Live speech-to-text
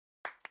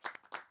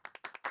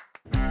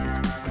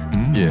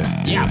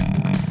Yeah.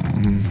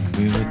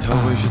 We were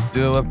told we should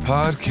do a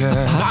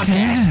podcast.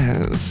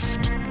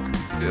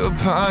 Do a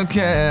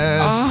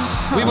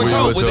podcast. We were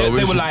told we they were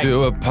should like,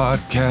 do a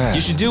podcast.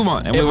 you should do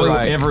one. And we were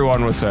like,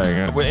 everyone was saying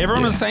it.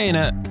 everyone was saying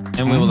it.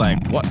 And we were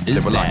like, what is They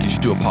were that? like, you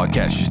should do a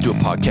podcast. You should do a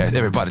podcast.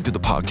 Everybody do the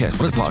podcast.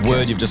 What is this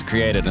word you've just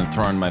created and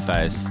thrown in my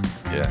face?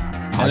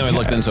 Yeah. And then we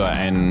looked into it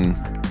and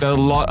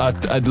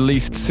At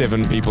least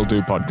 7 people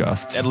do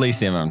podcasts. at least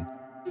 7.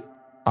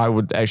 I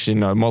would actually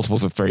know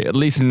multiples of 3. At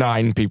least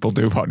 9 people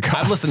do podcasts.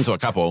 I've listened to a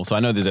couple, so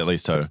I know there's at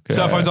least 2. Yeah.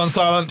 Cell phone's on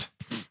silent.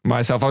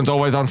 My cell phone's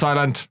always on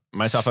silent.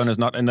 My cell phone is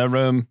not in the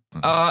room.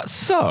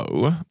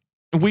 So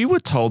we were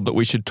told that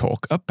we should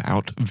talk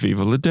about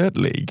Viva la Dirt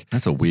League.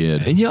 That's a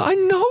weird. And yeah, I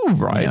know,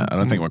 right? Yeah, I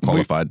don't think we're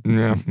qualified.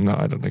 Yeah, no,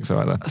 I don't think so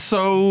either.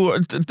 So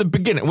at the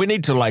beginning, we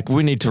need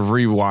to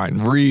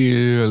rewind,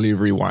 really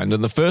rewind.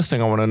 And the first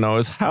thing I want to know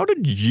is, how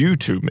did you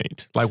two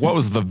meet? Like, what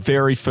was the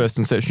very first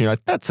inception? You're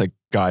like, that's a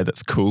guy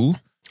that's cool.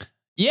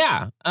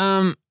 Yeah.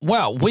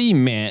 Well, we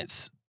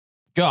met.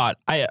 God,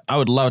 I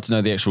would love to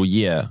know the actual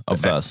year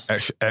of this.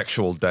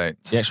 Actual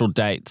dates. The actual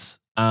dates.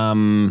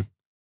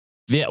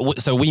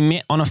 So we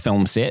met on a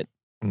film set,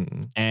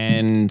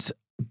 and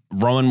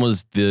Rowan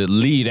was the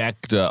lead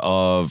actor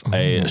of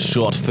a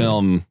short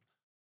film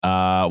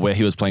where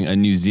he was playing a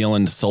New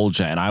Zealand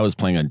soldier, and I was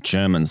playing a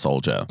German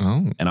soldier.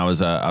 Oh. And I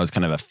was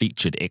kind of a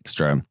featured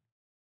extra.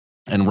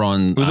 And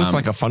Rowan Was this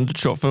like a funded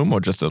short film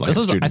or just a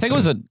student I think it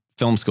was a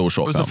film school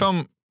short It was film. a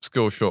film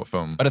school short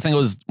film. But I think it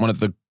was one of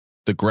the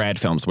grad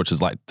films, which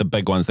is like the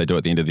big ones they do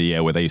at the end of the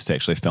year, where they used to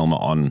actually film it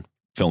on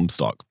film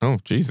stock. Oh,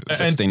 Jesus.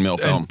 16 mil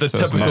film. And the So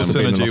it's typical must have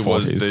been in the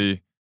synergy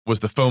 40s. was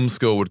the film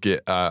school would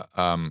get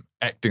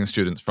acting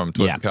students from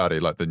Toi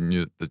Whakaari, like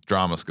the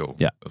drama school.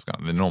 Yeah. It was kind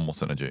of the normal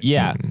synergy.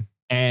 Yeah.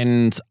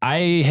 And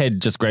I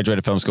had just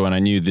graduated film school and I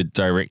knew the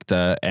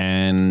director,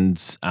 and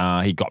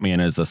he got me in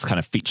as this kind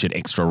of featured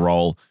extra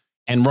role.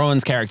 And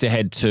Rowan's character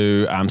had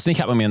to sneak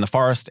up on me in the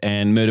forest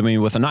and murder me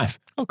with a knife.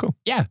 Oh, cool.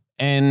 Yeah.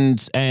 And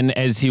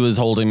as he was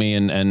holding me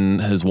in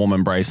his warm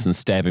embrace and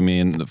stabbing me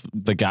in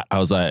the gut, I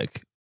was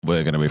like,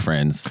 we're going to be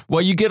friends.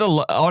 Well, you get a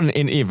lot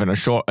in even a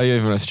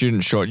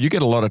student short. You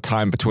get a lot of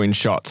time between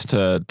shots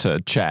to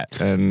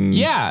chat, and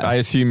Yeah. I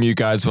assume you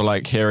guys were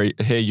like, here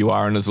you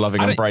are in his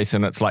loving embrace,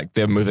 and it's like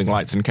they're moving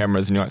lights and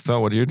cameras, and you're like,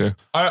 so what do you do?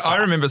 I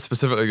remember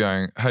specifically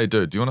going, hey,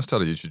 dude, do you want to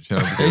start a YouTube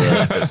channel?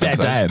 At some That stage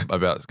day.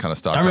 about kind of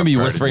stuff. I remember you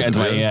whispering into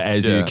my ear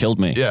as you killed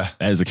me. Yeah.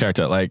 As a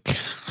character, like,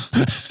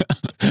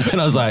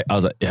 and I was like,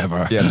 yeah,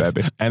 bro. Yeah,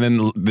 baby. And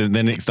then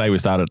the next day we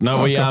started.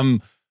 No,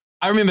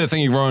 I remember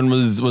thinking Rowan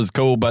was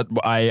cool, but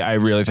I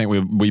really think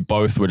we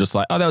both were just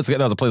like, oh, that was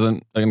a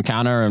pleasant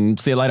encounter, and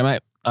see you later, mate.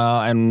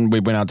 And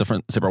we went our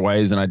separate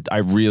ways, and I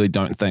really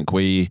don't think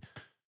we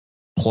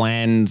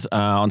planned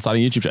on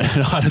starting a YouTube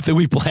channel. I don't think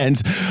we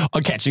planned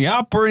on catching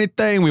up or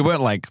anything. We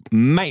weren't like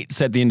mates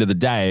at the end of the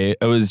day.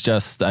 It was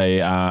just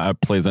a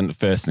pleasant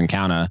first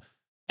encounter.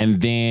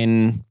 And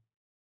then,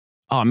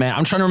 oh man,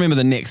 I'm trying to remember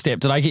the next step.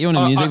 Did I get you in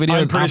a music video?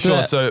 I'm pretty after sure.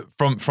 that? So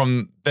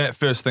from that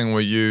first thing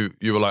where you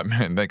were like,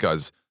 man, that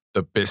guy's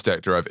the best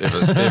actor I've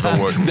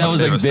ever worked with. That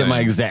was ever like seen. my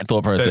exact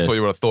thought process. That's what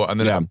you would have thought. And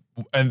then Yeah.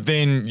 and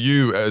then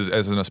you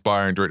as an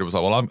aspiring director was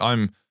like, well,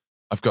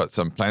 I've got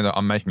some plans.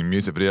 I'm making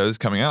music videos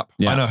coming up.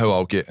 Yeah. I know who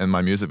I'll get in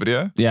my music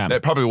video. Yeah.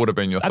 That probably would have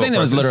been your I thought think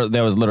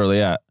that was literally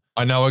it.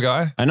 I know a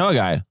guy. I know a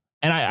guy.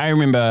 And I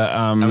remember.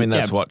 I mean,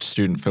 that's yeah, what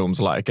student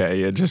films like.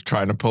 You're just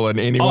trying to pull in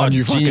anyone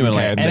you fucking genuinely.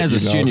 can. And that as a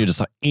you know. student, you're just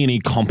like any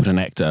competent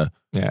actor,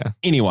 Yeah.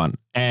 anyone.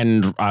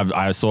 And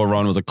I saw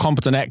Ron was a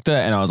competent actor,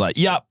 and I was like,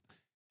 yep.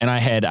 And I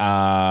had,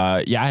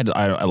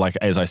 I like,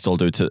 as I still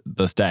do to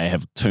this day, I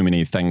have too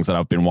many things that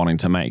I've been wanting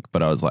to make,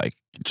 but I was like,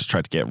 just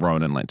tried to get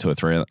Ron in like 2 or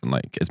 3,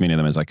 like as many of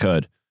them as I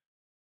could.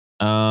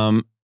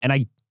 And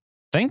I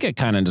think it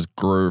kind of just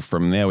grew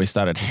from there. We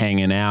started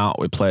hanging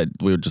out. We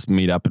would just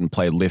meet up and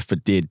play Left 4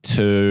 Dead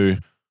 2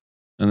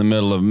 in the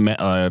middle of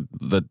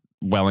the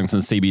Wellington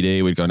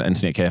CBD. We'd go to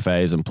internet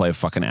cafes and play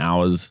fucking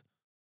hours.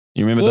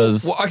 You remember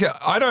those? Well, okay,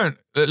 I don't.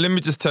 Let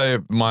me just tell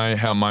you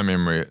how my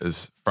memory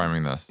is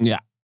framing this. Yeah.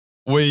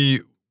 We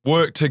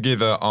worked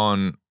together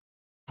on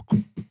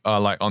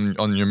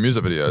on your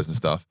music videos and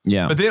stuff.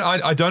 Yeah. But then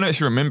I don't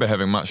actually remember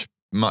having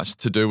much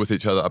to do with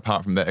each other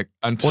apart from that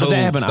until What did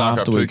that happen StarCraft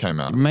after 2 came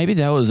out. Maybe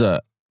that was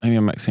it. Maybe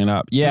I'm mixing it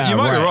up. Yeah, you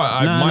might be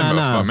right.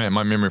 No. Man,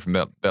 my memory from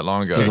that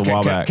long ago. It was a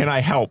while back. Can I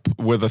help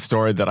with a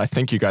story that I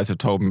think you guys have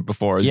told me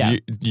before? Is Yeah.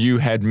 you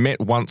had met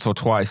once or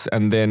twice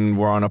and then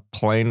were on a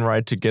plane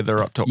ride together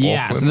up to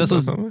Yeah, Auckland. so this or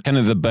was something? kind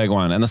of the big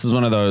one. And this is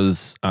one of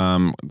those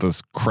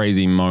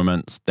crazy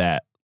moments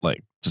that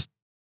like just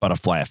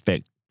butterfly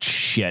effect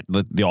shit.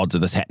 The odds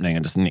of this happening are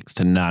just next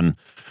to none.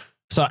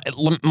 So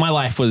my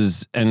life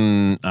was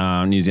in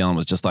New Zealand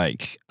was just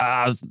like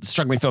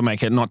struggling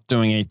filmmaker, not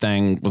doing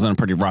anything, was in a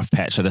pretty rough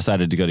patch. I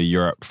decided to go to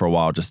Europe for a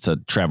while just to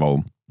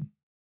travel,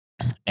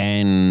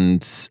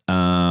 and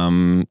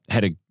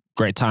had a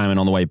great time. And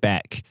on the way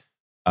back,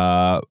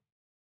 on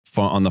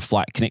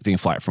the connecting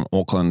flight from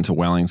Auckland to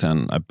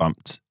Wellington, I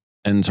bumped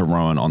into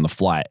Rowan on the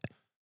flight,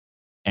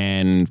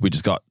 and we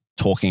just got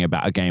talking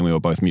about a game we were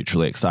both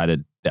mutually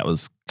excited that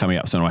was coming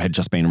up soon, or had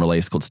just been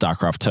released, called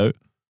StarCraft 2.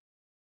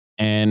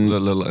 And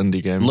Little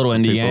indie game. Little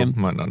indie People game.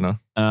 might not know.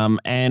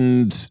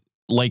 And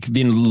like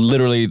then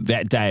literally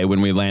that day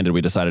when we landed,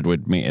 we decided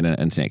we'd meet in an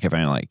internet cafe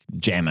and like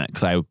jam it,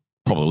 because I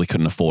probably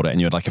couldn't afford it, and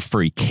you had like a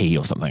free key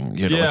or something.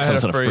 You had like some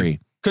sort of free.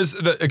 Because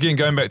again,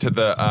 going back to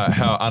the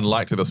how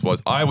unlikely this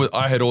was,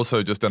 I had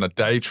also just done a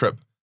day trip,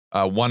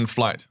 one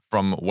flight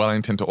from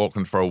Wellington to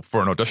Auckland for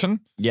an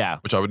audition. Yeah,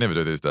 which I would never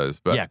do these days.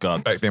 But yeah,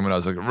 God. Back then when I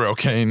was like a real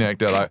keen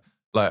actor,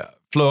 like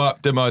flew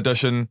up, did my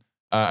audition,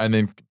 and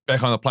then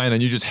back on the plane,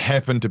 and you just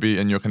happened to be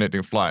in your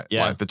connecting flight.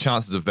 Yeah, like the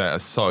chances of that are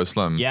so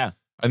slim. Yeah,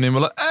 and then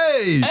we're like,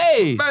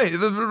 hey, mate,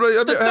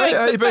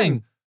 how you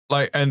been?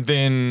 Like, and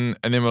then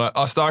we're like,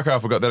 oh,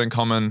 StarCraft, we've got that in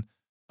common.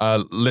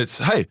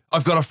 Hey,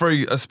 I've got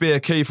a spare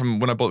key from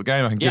when I bought the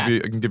game. I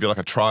can give you like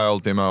a trial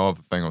demo of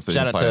the thing. Or so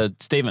shout out to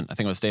Stephen. I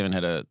think it was Stephen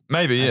had a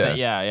maybe, yeah.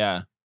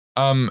 Yeah.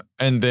 And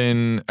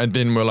then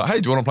we're like, hey,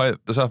 do you want to play it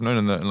this afternoon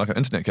in like an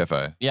internet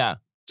cafe? Yeah.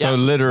 So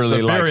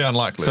literally, very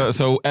unlikely.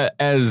 So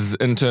as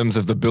in terms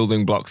of the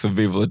building blocks of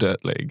Viva la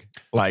Dirt League,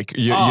 like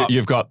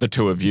you've got the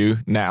two of you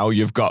now.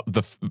 You've got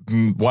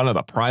one of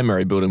the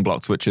primary building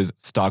blocks, which is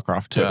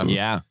StarCraft 2.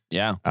 Yeah.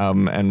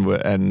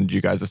 And you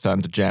guys are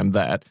starting to jam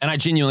that. And I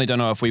genuinely don't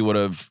know if we would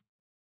have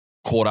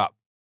caught up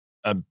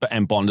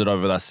and bonded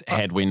over this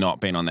had we not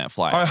been on that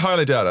flight. I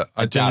highly doubt it.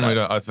 I genuinely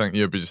don't. I think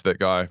you'd be just that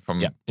guy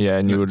from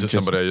and you would just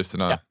somebody I used to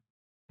know. Yeah.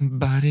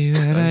 Body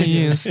that I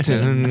used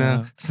to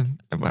know.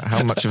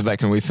 How much of that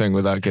can we sing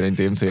without getting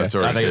DMCA?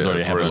 I think it's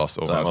already happened. Lost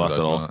it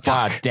all.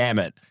 God damn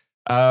it.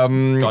 So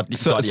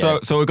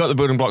we've got the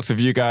building blocks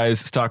of you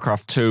guys,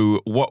 StarCraft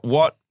 2.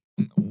 What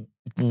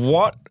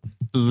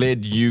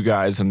led you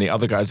guys and the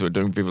other guys who were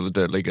doing Viva la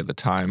Dirt League at the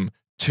time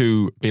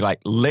to be like,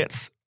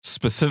 let's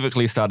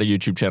specifically start a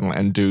YouTube channel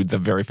and do the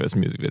very first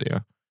music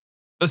video?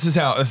 This is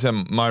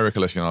my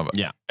recollection of it.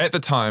 Yeah. At the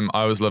time,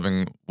 I was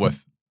living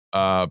with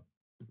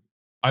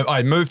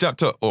I moved up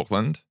to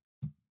Auckland,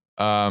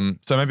 so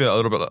maybe a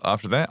little bit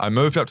after that. I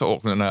moved up to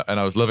Auckland and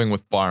I was living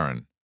with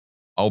Byron.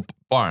 Old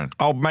Byron.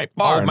 Old mate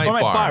Byron.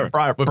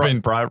 We've been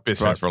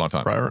best friends for a long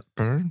time.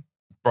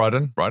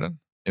 Bryden.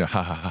 You know,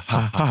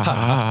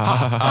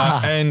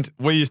 and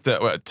we used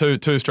to,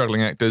 two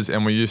struggling actors,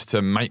 and we used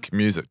to make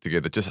music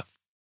together, just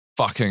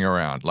fucking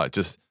around. Like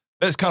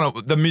that's kind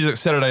of the music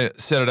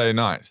Saturday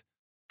night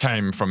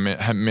came from me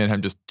and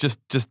him just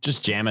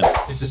jamming.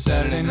 It's a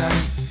Saturday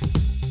night.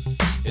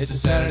 It's a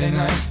Saturday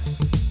night.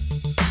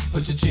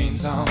 Put your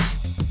jeans on.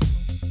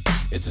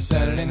 It's a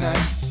Saturday night.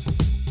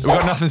 We've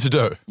got nothing to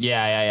do.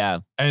 Yeah.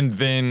 And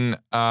then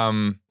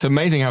it's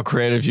amazing how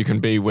creative you can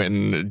be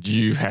when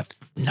you have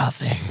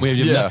nothing. We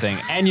have nothing,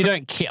 and you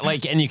don't care.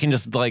 Like, and you can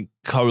just like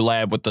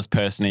collab with this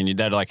person, and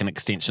they're like an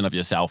extension of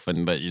yourself,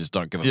 but you just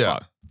don't give a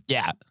fuck.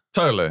 Yeah,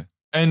 totally.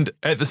 And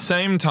at the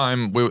same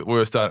time, we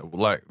were starting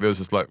like there was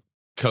this like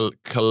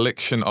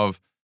collection of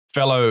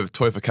fellow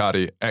Toi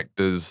Whakaari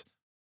actors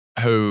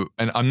who,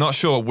 and I'm not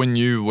sure when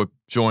you were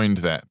joined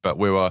that, but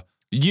we were.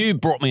 You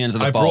brought me into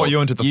the fold. I brought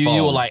you into the fold.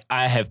 You were like,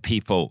 I have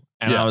people.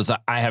 And I was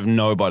like, I have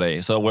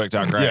nobody. So it worked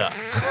out great.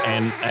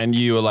 And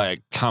you were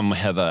like, come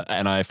hither.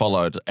 And I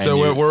followed. And so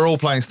we're all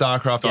playing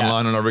StarCraft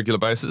online on a regular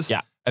basis.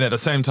 Yeah. And at the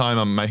same time,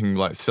 I'm making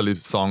like silly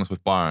songs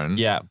with Byron.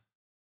 Yeah.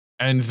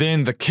 And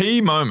then the key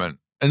moment,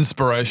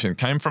 inspiration,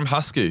 came from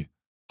Husky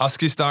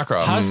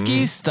StarCraft.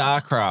 Husky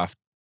StarCraft.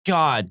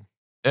 God.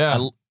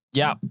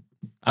 Yeah.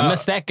 I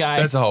missed that guy.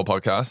 That's a whole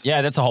podcast.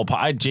 Yeah, that's a whole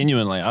I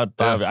genuinely, I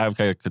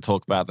could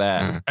talk about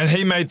that. And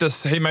he made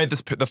this,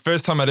 the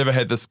first time I'd ever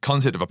had this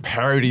concept of a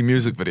parody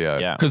music video.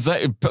 Yeah.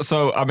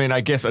 So, I mean,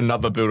 I guess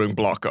another building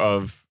block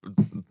of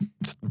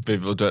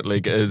Viva la Dirt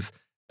League is,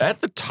 at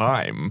the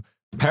time,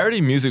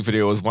 parody music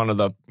video was one of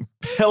the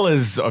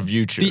pillars of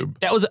YouTube.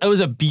 It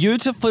was a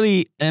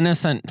beautifully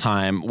innocent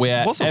time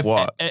where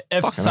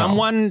if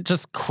someone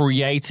just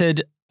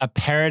created a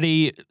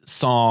parody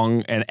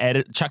song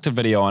and chucked a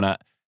video on it,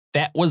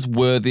 that was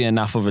worthy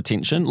enough of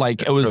attention.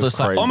 Like, it was just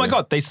crazy. Like, oh my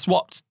God, they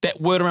swapped that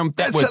word around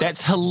that word.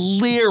 That's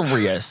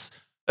hilarious.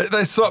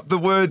 They swapped the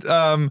word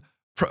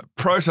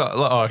proto.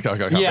 Oh, okay.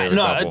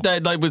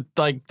 They was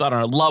like, I don't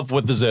know, love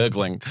with the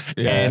Zergling.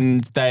 Yeah.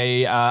 And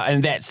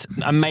and that's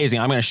amazing.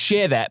 I'm going to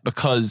share that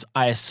because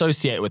I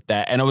associate with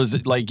that. And it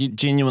was like,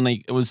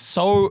 genuinely, it was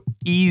so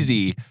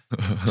easy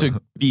to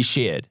be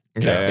shared.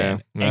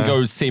 And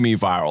go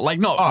semi-viral. Like,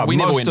 we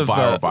never went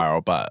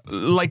viral, but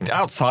like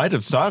outside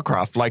of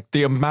StarCraft, like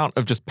the amount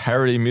of just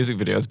parody music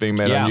videos being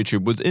made on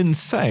YouTube was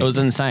insane. It was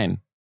insane.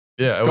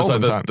 Yeah, it was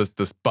like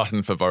this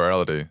button for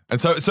virality.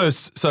 And so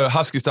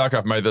Husky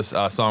StarCraft made this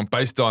song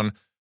based on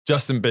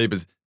Justin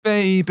Bieber's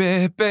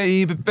 "Baby,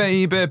 Baby,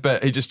 Baby,"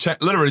 but he just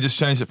literally just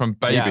changed it from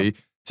 "baby"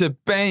 to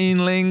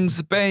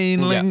 "Banelings,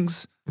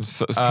 Banelings."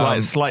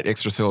 Yeah. Slight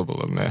extra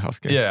syllable in there,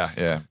 Husky. Yeah.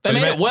 They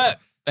made it work.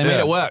 They made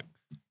it work.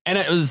 And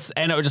it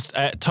just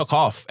took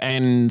off,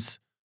 and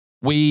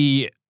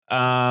we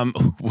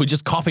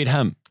just copied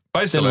him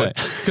basically,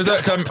 because I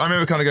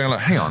remember kind of going like,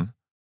 hang on,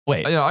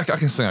 wait, I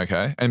can sing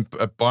okay, and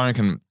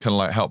Byron can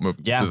like help me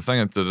do the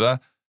thing and da-da-da.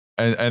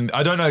 And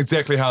I don't know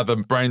exactly how the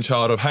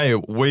brainchild of, hey,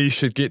 we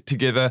should get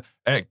together,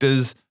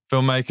 actors,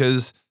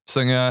 filmmakers,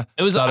 singer.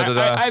 It was.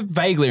 I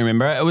vaguely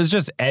remember. It was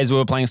just as we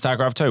were playing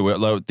StarCraft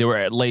 2. There were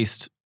at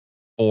least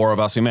 4 of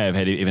us. We may have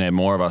even had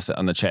more of us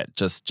on the chat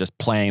just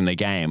playing the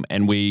game,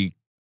 and we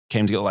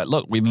came together like,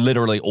 look, we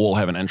literally all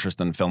have an interest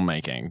in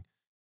filmmaking.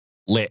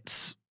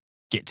 Let's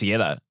get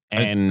together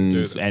and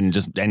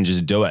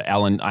just do it.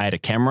 Alan, I had a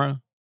camera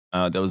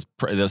that was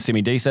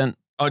semi decent.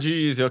 Oh, did you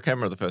use your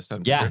camera the first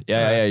time? Yeah.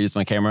 I used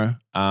my camera.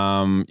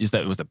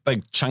 It was the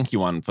big chunky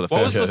one for the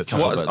first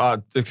couple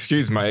of bits.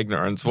 Excuse my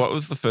ignorance. What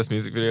was the first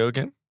music video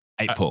again?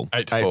 8 Pool.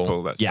 8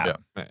 Pool. That's yeah.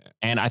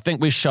 And I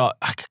think we shot.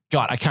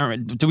 God, I can't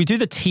remember. Do we do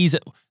the teaser?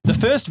 The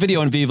first video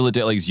on Viva La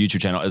Dirt League's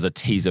YouTube channel is a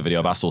teaser video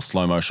of us all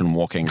slow motion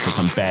walking to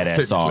some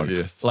badass song.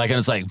 Yes. And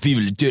it's like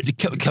Viva La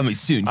Dirt coming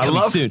soon. I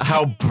love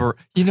how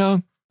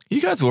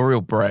you guys were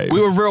real brave.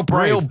 We were real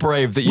brave. Real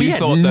brave that you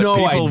thought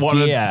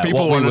that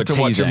people wanted to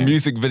watch a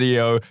music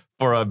video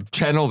for a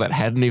channel that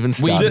hadn't even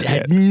started. We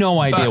had no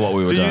idea what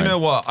we were doing. Do you know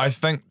what? I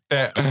think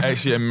that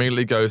actually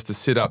immediately goes to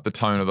set up the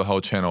tone of the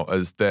whole channel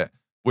is that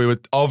we were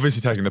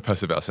obviously taking the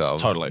piss of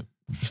ourselves. Totally.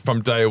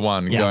 From day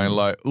one, going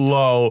like,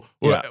 lol,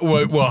 we're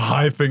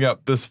hyping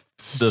up this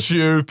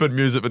stupid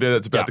music video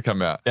that's about to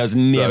come out. That was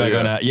never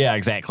gonna,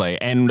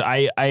 exactly. And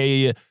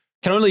I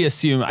can only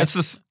assume.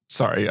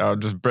 Sorry,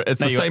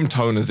 it's the same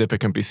tone as Epic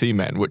NPC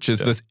Man, which is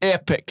this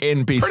epic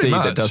NPC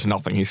that does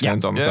nothing. He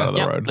stands on the side of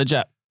the road.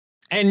 Legit.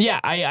 And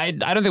I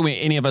don't think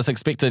any of us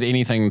expected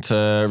anything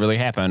to really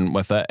happen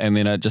with it. And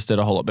then it just did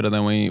a whole lot better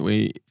than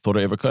we thought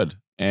it ever could.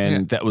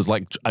 And that was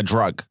like a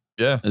drug.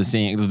 Yeah.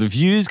 Seeing the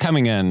views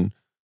coming in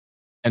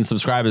and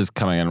subscribers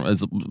coming in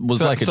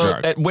was like a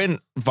drug. It went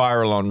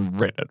viral on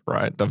Reddit,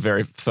 right?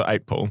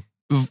 8 Pool.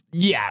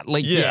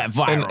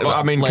 Viral. And,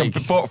 I mean,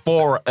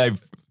 for a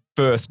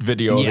first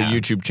video of a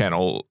YouTube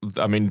channel,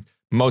 I mean,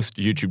 most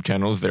YouTube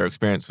channels, their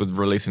experience with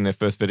releasing their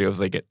first videos,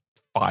 they get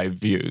 5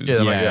 views.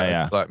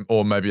 Like,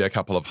 or maybe a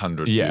couple of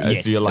hundred. Yeah,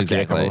 yes, you're lucky,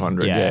 exactly. a couple of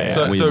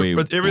hundred.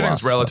 But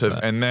everything's relative,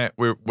 and that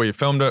we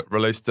filmed it,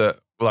 released it,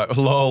 like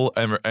lol,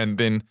 and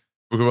then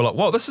we were like,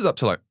 whoa, this is up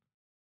to like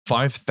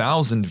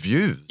 5,000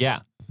 views. Yeah,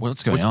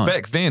 what's going on?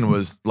 Back then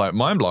was like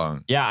mind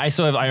blowing. Yeah,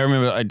 I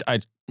remember I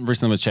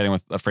recently was chatting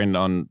with a friend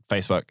on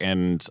Facebook,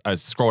 and I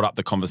scrolled up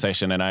the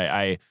conversation, and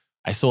I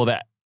saw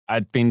that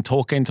I'd been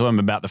talking to him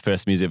about the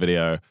first music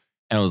video,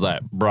 and I was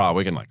like, bro,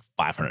 we're getting like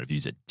 500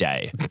 views a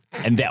day.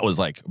 And that was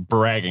like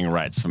bragging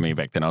rights for me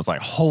back then. I was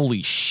like,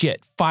 holy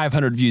shit,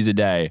 500 views a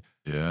day.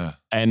 Yeah.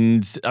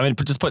 And I mean,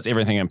 it just puts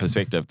everything in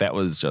perspective. That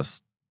was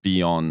just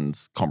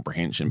beyond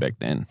comprehension back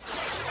then.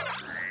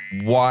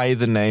 Why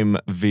the name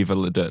Viva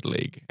La Dirt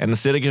League? And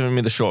instead of giving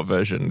me the short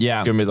version,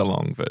 give me the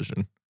long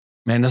version.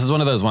 Man, this is one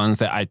of those ones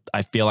that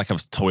I feel like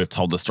we've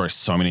told the story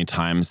so many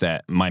times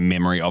that my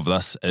memory of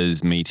this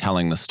is me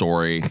telling the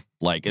story.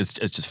 Like it's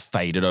just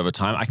faded over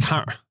time. I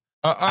can't.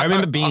 I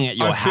remember being at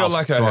your house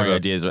like throwing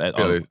ideas. I have a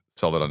fairly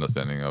solid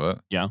understanding of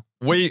it. Yeah.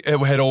 We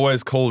had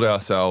always called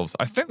ourselves,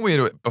 I think we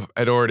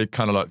had already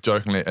kind of like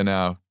jokingly in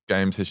our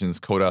game sessions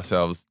called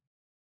ourselves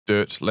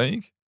Dirt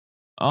League.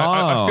 Oh.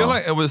 I feel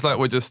like it was like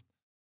we're just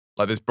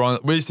like this bronze.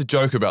 We used to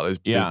joke about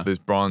these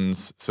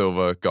bronze,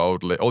 silver,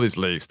 gold, all these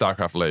leagues,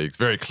 StarCraft leagues.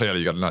 Very clearly,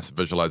 you got a nice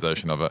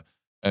visualization of it.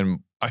 And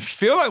I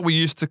feel like we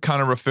used to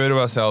kind of refer to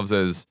ourselves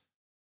as,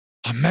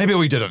 maybe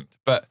we didn't,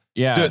 but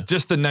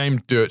just the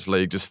name Dirt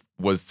League just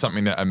was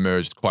something that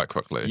emerged quite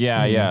quickly.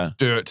 Yeah.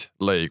 Dirt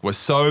League. We're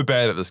so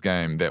bad at this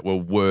game that we're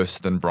worse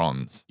than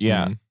bronze.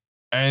 Yeah.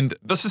 And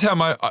this is how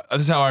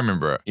I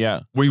remember it.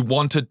 Yeah. We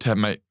wanted to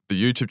make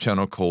the YouTube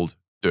channel called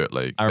Dirt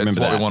League. I remember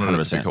That's what that, we wanted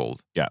 100%. it to be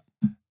called. Yeah.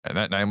 And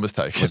that name was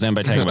taken. Was then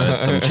by taken by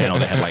some channel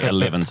that had like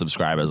 11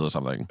 subscribers or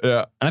something.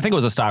 Yeah. And I think it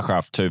was a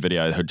StarCraft 2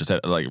 video who just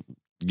had like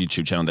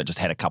YouTube channel that just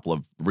had a couple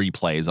of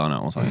replays on it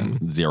or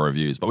something, 0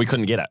 views, but we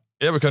couldn't get it.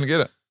 Yeah, we couldn't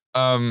get it.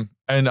 And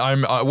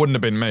I wouldn't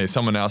have been me.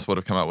 Someone else would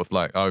have come up with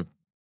like,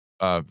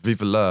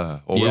 Viva La,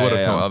 or we would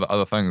have come up with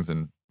other things.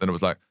 And then it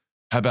was like,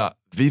 how about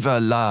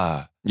Viva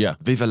La? Yeah.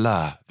 Viva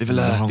La, Viva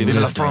La, Viva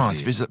La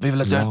France, Viva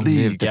La Dirt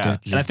League. Yeah.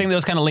 And I think that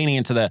was kind of leaning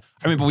into I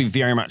remember we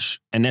very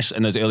much, in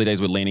those early days,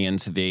 were leaning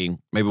into maybe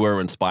we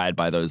were inspired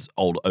by those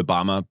old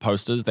Obama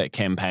posters, that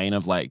campaign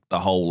of like the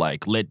whole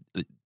like,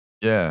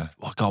 yeah.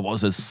 Oh God, what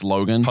was his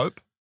slogan? Hope?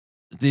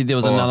 There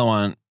was another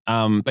one.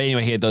 But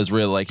anyway, he had those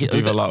real like...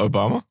 Viva La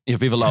Obama? Yeah,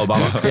 Viva La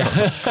Obama.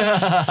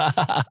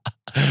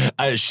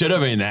 Yeah. It should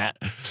have been that.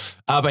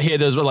 But he had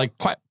those like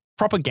quite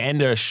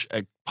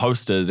propagandish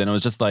posters, and it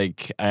was just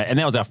like... and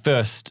that was our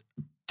first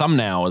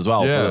thumbnail as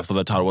well for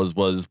the title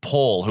was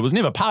Paul, who was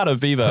never part of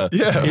Viva.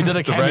 Yeah. He did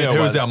a cameo. He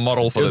was our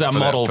model for it. He was our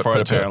model for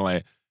it,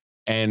 apparently.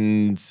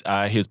 And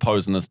he was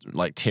posed in this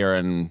like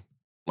Terran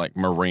like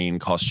marine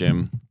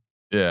costume.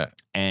 Yeah.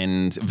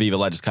 And Viva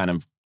La just kind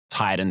of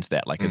tied into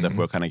that, like as if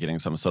we're kind of getting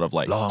some sort of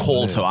like Long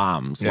call live. to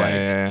arms,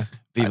 Viva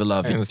La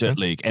I Dirt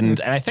League. And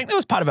I think that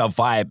was part of our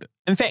vibe.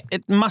 In fact,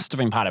 it must have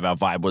been part of our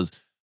vibe was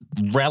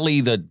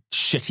rally the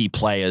shitty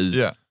players.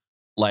 Yeah.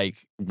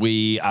 Like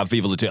we are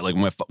Viva La Dirt League,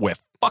 and we're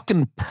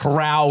fucking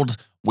proud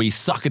we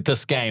suck at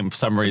this game for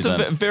some reason.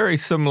 It's a very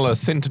similar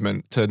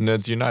sentiment to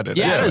Nerds United.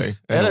 Yeah, actually, it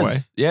is. in It a way.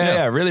 is.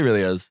 Yeah, it really,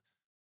 really is.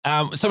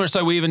 So much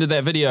so we even did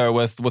that video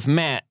with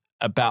Matt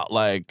about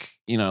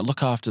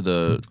look after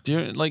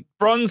the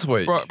Bronze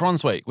Week.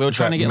 Bronze Week. We were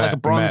trying to get like a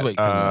Bronze Week.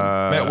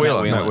 Matt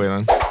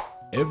Whelan.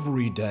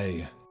 Every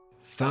day,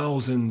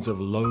 thousands of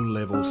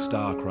low-level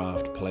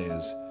StarCraft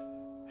players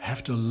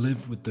have to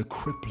live with the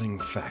crippling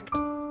fact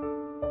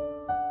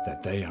that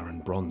they are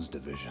in Bronze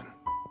Division.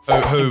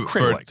 Who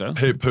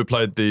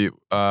played the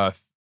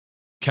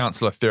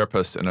counselor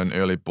therapist in an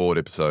early board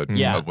episode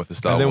with the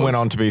Star And then Wars. went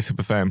on to be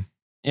super fame.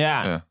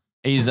 Yeah.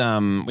 He's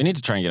we need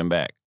to try and get him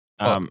back.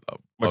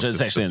 Which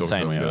is actually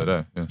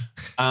insane.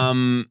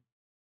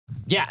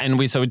 And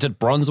we did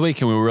Bronze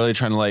Week, and we were really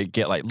trying to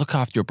get look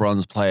after your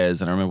bronze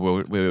players. And I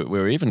remember we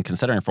were even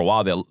considering for a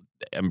while they're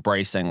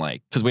embracing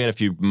because we had a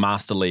few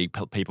Master League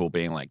people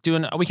being we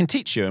can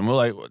teach you, and we're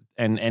like,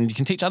 and you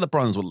can teach other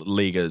bronze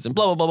leaguers and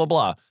blah blah blah blah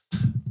blah,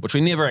 which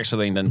we never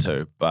actually leaned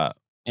into. But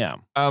yeah,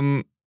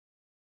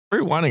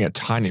 rewinding a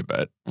tiny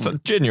bit. It's a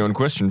genuine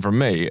question from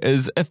me: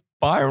 is if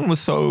Byron was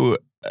so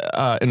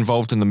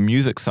involved in the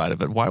music side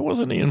of it, why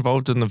wasn't he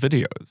involved in the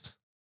videos?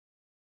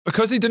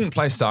 Because he didn't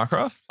play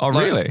StarCraft. Oh,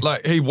 really?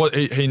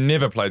 He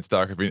never played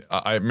StarCraft.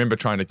 I remember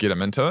trying to get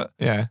him into it.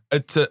 Yeah.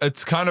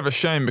 It's kind of a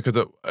shame because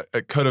it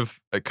could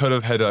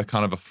have had a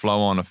kind of a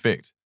flow-on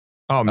effect.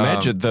 Oh,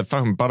 imagine the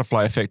fucking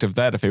butterfly effect of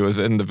that if he was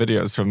in the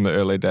videos from the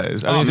early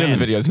days. I mean, he's in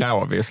the videos now,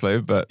 obviously,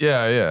 but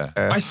yeah.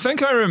 I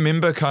think I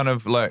remember kind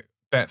of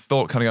that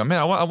thought kind of going,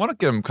 man, I want to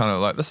get him kind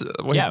of this.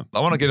 I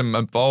want to get him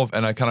involved,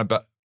 and I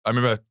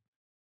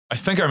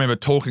think I remember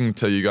talking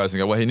to you guys and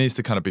go, well, he needs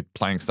to kind of be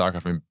playing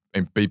StarCraft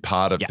and be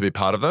part of to be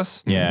part of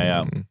this.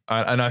 Yeah.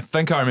 And I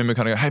think I remember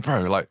kind of go, hey,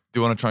 bro, do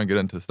you want to try and get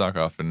into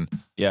StarCraft? And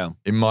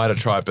he might have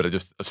tried, but it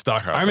just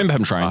StarCraft. I remember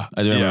him trying.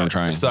 I do remember him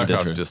trying.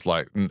 StarCraft is just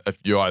if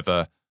you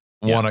either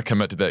want to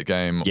commit to that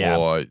game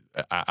or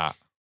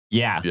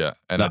yeah.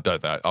 And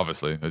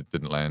obviously it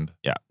didn't land.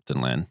 Yeah,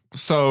 didn't land.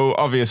 So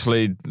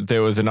obviously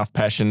there was enough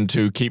passion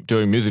to keep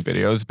doing music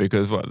videos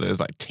because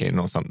there's 10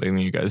 or something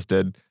that you guys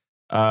did.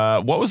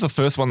 What was the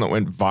first one that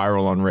went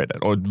viral on Reddit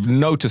or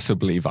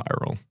noticeably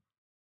viral?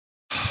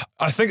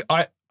 I think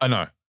I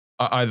know.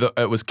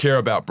 It was Care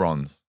About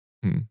Bronze.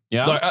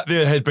 Yeah,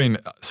 there had been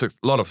a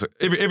lot of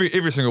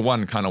every single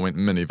one kind of went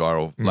mini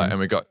viral, and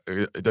we got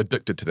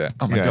addicted to that.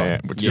 Oh my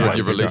god!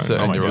 You release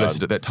it and you release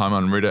it at that time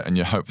on Reddit, and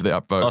you hope for the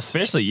upvotes. Oh,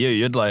 especially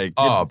you'd bro.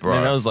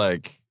 Man, that was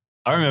I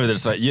remember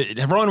this.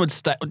 Everyone would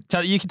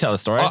tell you can tell the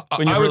story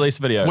when you release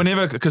a video.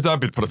 Whenever, because I've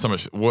been put so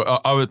much.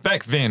 I was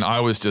back then.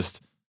 I was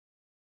just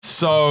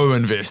so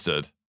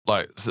invested.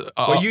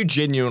 You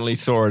genuinely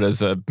saw it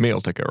as a meal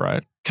ticket,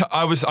 right?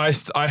 I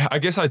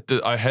guess I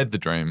did. I had the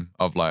dream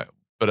of but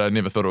I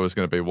never thought it was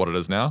going to be what it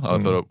is now. I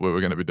thought we were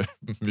going to be doing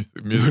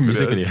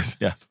music videos.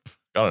 Yeah.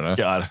 I don't know.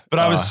 God. But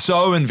I was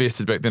so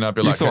invested back then. I'd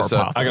be like,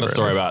 I got a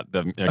story about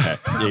them. Okay.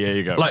 Yeah,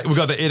 you go. We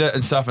got the edit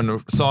and stuff and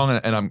the song,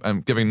 and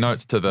I'm giving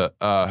notes to the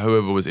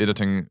whoever was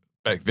editing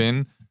back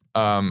then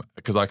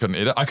because I couldn't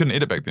edit. I couldn't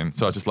edit back then.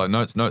 So I was just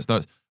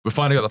notes. We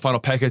finally got the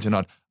final package, and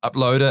I'd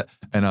upload it,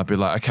 and I'd be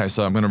like, okay,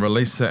 so I'm going to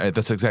release it at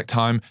this exact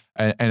time,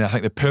 and I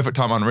think the perfect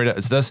time on Reddit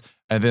is this,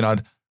 and then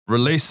I'd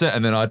release it,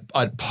 and then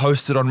I'd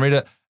post it on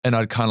Reddit, and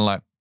I'd kind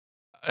of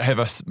have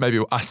a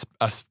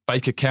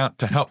fake account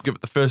to help give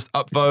it the first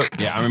upvote.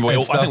 Yeah, I remember.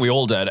 I think we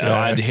all did.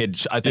 Yeah. I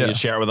think you'd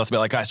share it with us, be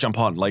like, guys, jump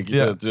on, do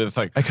the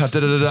thing. Okay,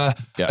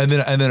 and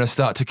then I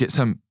start to get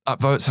some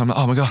upvotes. I'm like,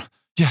 oh my god.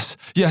 Yes,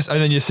 and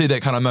then you see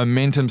that kind of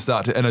momentum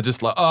start to, and it's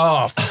just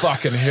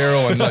fucking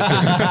heroin.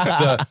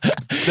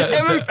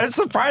 It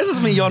surprises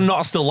me you're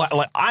not still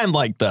I'm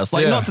like this.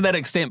 Not to that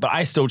extent, but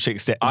I still check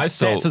stats.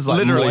 Stats is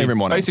literally every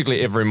morning.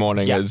 Basically every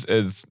morning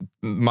is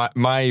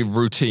my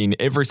routine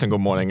every single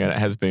morning, and it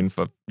has been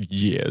for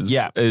years.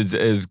 Yeah.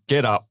 Is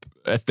get up.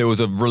 If there was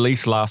a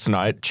release last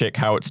night, check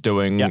how it's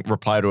doing,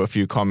 reply to a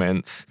few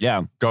comments,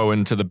 go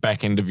into the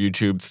back end of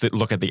YouTube,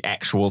 look at the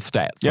actual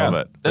stats of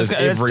it.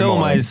 It's still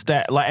my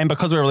stat. And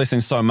because we're releasing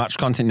so much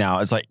content now,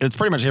 it's it's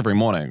pretty much every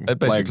morning. It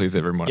basically is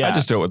every morning. I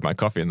just do it with my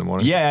coffee in the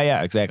morning.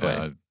 Yeah,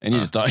 exactly. And you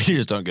just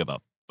don't give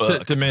up.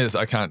 To me,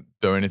 I can't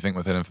do anything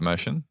with that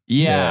information.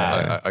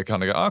 Yeah. I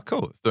kind of go, oh,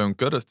 cool. It's doing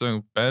good. It's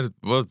doing bad.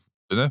 Well,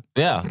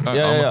 Yeah.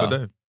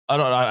 I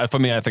don't. For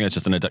me, I think it's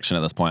just an addiction at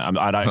this point.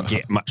 I don't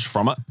get much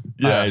from it.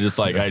 Yeah, I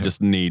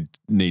just need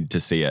to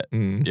see it.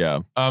 Mm.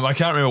 Yeah. I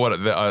can't remember what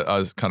I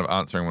was kind of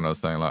answering when I was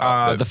saying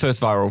the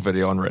first viral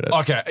video on Reddit.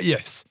 Okay.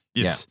 Yes.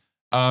 Yeah.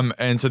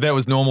 And so that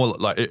was normal.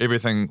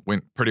 Everything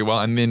went pretty well.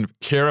 And then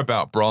Care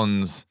About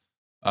Bronze,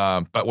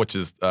 but which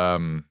is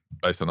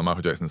based on the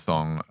Michael Jackson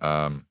song.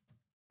 I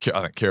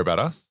think Care About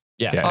Us.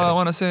 Yeah. All I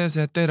want to say is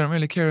that they don't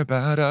really care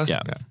about us.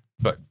 Yeah.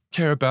 But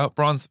Care About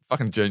Bronze,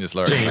 fucking genius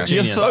lyrics.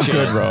 You're so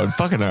good, Rod.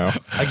 Fucking hell.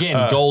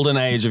 Again, golden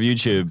age of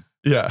YouTube.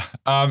 Yeah.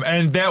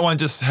 And that one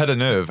just hit a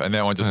nerve, and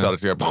that one just started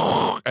to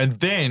go. And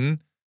then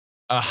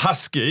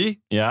Husky.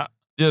 Yeah.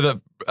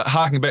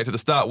 Harking back to the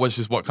start, which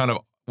is what kind of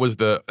was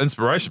the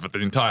inspiration for the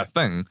entire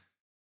thing,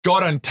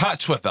 got in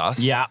touch with us.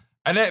 Yeah.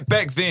 And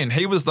back then,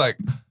 he was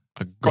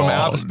from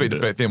our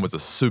perspective back then, was a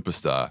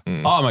superstar.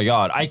 Oh my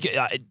God.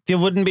 There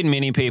wouldn't have been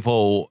many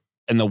people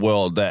in the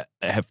world that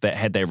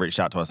had they reached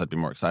out to us, I'd be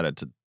more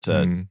excited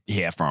to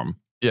hear from.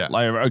 Yeah.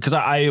 Because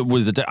I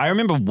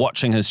remember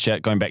watching his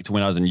shit going back to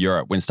when I was in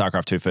Europe when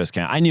StarCraft 2 first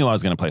came out. I knew I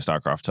was going to play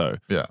StarCraft 2.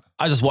 Yeah.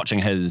 I was just watching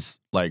his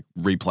like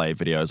replay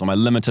videos on my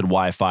limited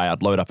Wi-Fi.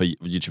 I'd load up a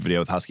YouTube video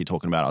with Husky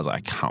talking about it. I was like,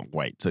 I can't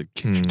wait to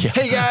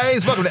Hey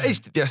guys, welcome to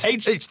H the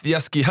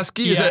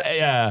Husky. Is it?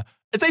 Yeah.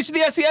 It's H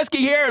the Husky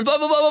here and blah,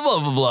 blah, blah, blah,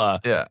 blah, blah.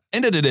 Yeah.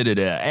 And and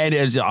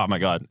it was, oh my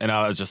God. And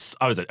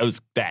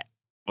that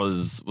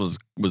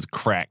was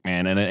crack,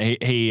 man. And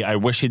I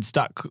wish he'd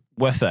stuck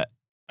with it.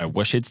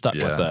 With it.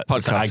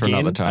 Podcast for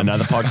another time.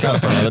 Another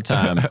podcast for another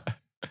time.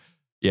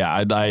 Yeah,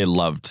 I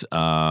loved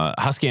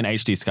Husky and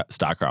HD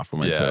StarCraft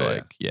women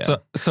too.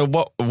 So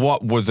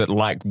what was it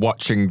like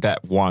watching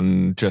that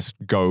one just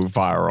go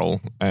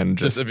viral and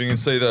just if you can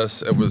see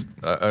this, it was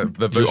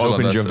the visual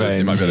on this.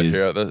 You might be able to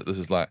hear it. This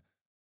is like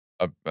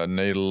a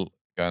needle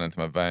going into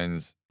my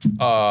veins.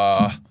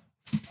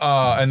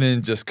 And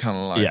then just kind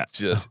of like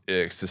just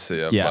ecstasy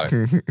of like. I'll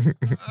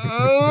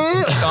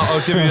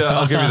give you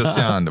the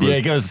sound.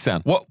 It goes the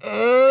sound. What?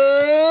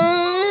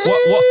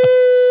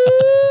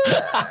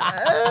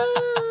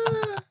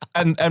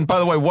 And by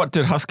the way, what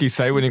did Husky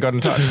say when you got in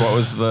touch? What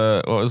was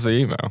the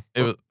email?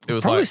 It was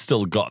probably like,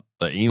 still got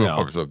the email.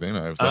 Probably still got the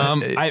email. It was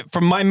like,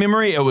 from my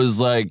memory, it was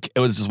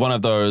just one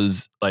of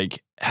those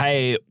like,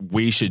 hey,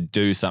 we should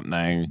do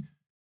something.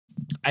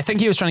 I think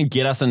he was trying to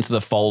get us into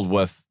the fold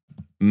with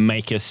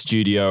Maker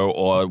Studio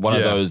or one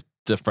of those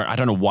different. I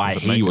don't know why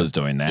he was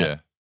doing that. Yeah,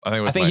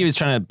 I think he was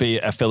trying to be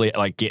affiliate,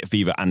 like get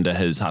Viva under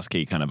his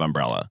Husky kind of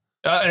umbrella.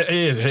 I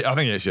think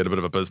he actually had a bit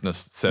of a business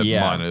set in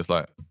mind. It's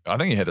like, I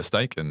think he had a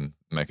stake in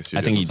Maker Studio.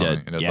 I think he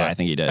did. And I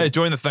think he did. Hey,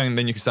 join the thing,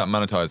 then you can start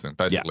monetizing,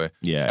 basically.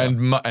 Yeah.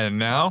 And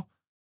now,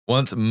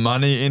 once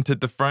money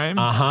entered the frame,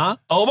 oh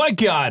my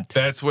God,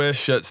 that's where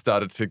shit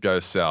started to go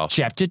south.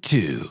 Chapter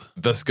 2.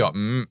 This got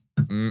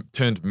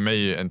turned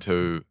me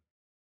into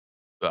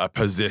a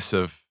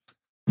possessive,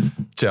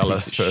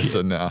 jealous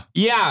person now.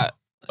 Yeah.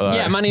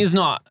 Money's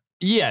not.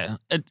 Yeah.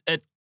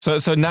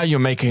 So now you're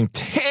making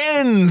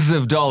tens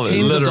of dollars.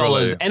 Tens of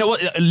dollars. And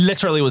it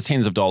literally was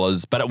tens of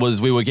dollars, but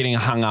we were getting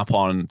hung up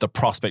on the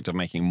prospect of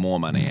making more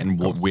money and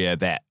where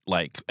that,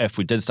 like, if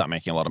we did start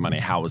making a lot of money,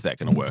 how was that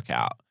going to work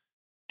out?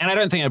 And I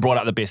don't think it brought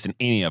out the best in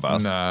any of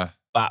us. Nah.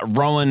 But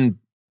Rowan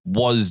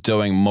was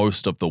doing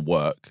most of the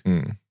work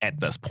at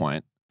this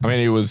point. I mean,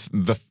 he was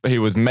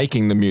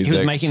making the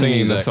music,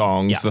 singing the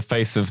songs, the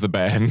face of the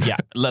band. Yeah,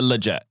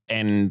 legit.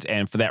 And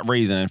for that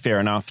reason, and fair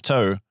enough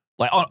too.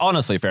 Like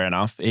honestly, fair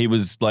enough. He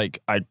was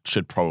like, I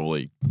should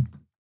probably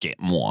get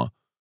more.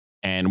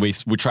 And we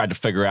tried to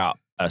figure out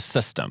a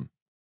system.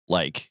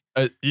 Like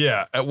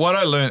what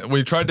I learned,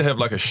 we tried to have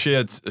like a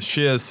shares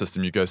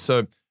system. You go,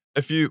 so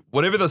if you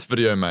whatever this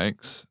video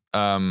makes,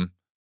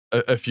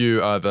 if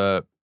you are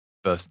the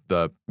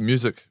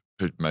music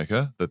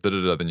maker,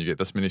 then you get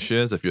this many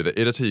shares. If you're the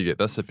editor, you get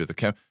this. If you're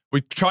the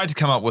we tried to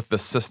come up with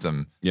this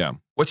system. Yeah.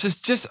 Which is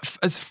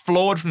it's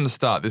flawed from the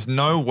start. There's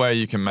no way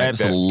you can make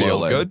that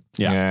feel good.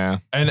 Yeah.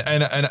 And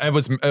it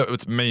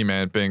was me,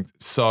 man, being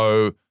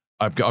so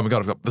I've got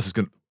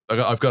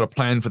a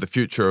plan for the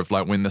future of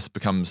like when this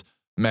becomes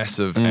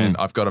massive and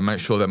I've got to make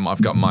sure that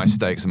I've got my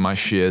stakes and my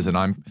shares and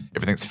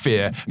everything's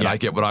fair and I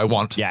get what I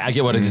want. Yeah, I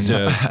get what I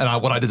deserve.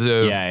 and what I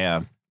deserve.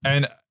 Yeah.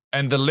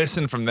 And the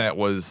lesson from that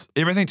was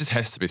everything just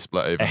has to be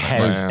split even.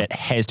 It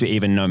has to be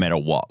even no matter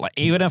what. Like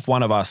even if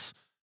one of us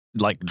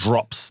like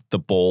drops the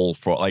ball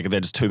for like they're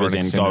just too busy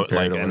and go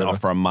like and off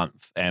for a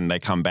month and they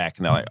come back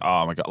and they're like,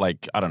 oh my God,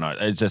 like I don't know.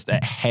 It's just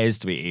it has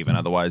to be even.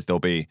 Otherwise there'll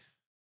be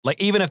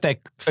like even if they're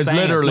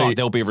saying it's not,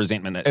 there'll be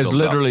resentment. It's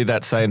literally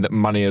that saying that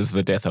money is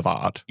the death of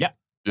art. Yeah.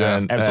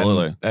 Yeah.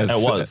 Absolutely. It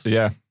was.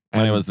 Yeah.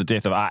 Money was the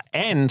death of art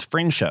and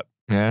friendship.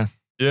 Yeah.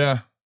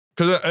 Yeah.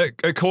 Because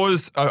it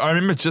caused, I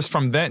remember just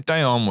from that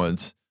day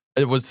onwards,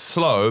 it was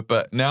slow,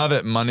 but now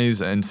that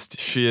monies and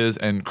shares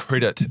and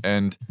credit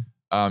and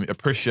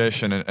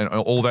appreciation and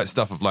all that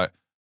stuff of like,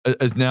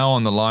 is now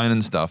on the line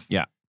and stuff.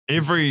 Yeah.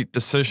 Every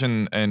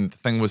decision and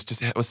thing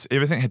was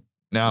everything had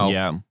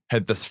now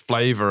had this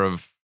flavor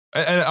of,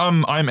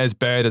 and I'm as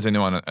bad as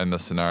anyone in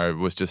this scenario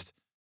was just,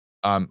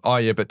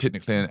 but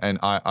technically, and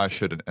I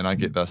shouldn't, and I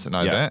get this and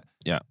that.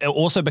 Yeah. It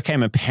also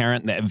became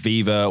apparent that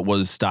Viva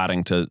was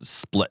starting to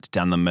split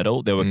down the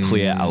middle. There were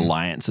clear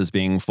alliances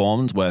being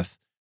formed with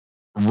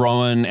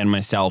Rowan and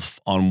myself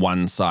on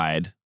one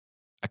side,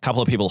 a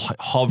couple of people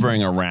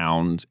hovering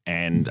around,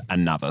 and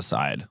another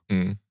side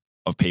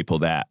of people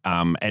that,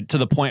 and to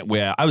the point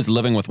where I was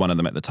living with one of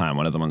them at the time,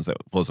 one of the ones that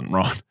wasn't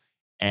Ron.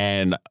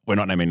 And we're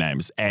not naming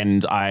names.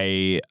 And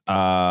there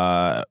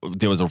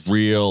was a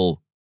real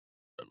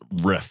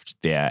rift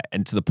there,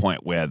 and to the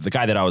point where the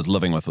guy that I was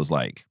living with was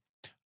like,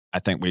 I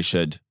think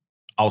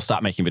I'll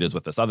start making videos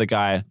with this other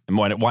guy, and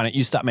why don't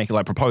you start making,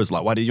 like, propose,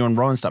 like, why did you and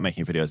Rowan start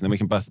making videos, and then we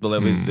can both,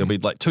 there'll be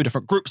like two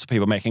different groups of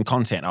people making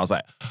content. And I was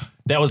like,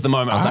 that was the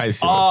moment I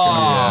was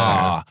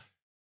like,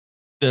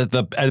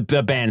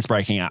 the band's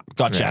breaking up.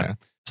 Gotcha. Yeah.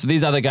 So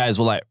these other guys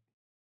were like,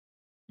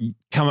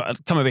 come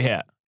over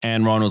here.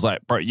 And Rowan was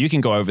like, bro, you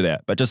can go over there.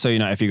 But just so you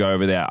know, if you go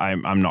over there, I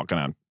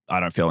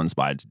don't feel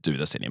inspired to do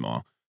this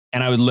anymore.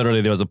 And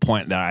there was a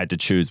point that I had to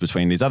choose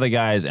between these other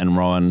guys and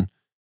Rowan.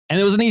 And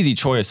it was an easy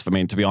choice for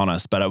me, to be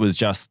honest. But it was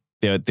just,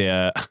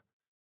 there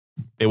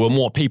were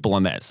more people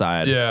on that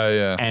side.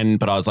 Yeah.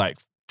 But I was like,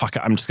 fuck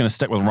it, I'm just going to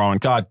stick with Rowan.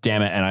 God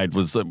damn it. And I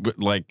was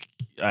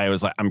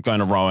like, I'm going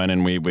to Rowan.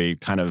 And we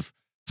kind of,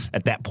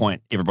 at that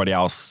point, everybody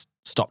else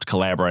stopped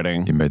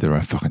collaborating. You made the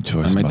right fucking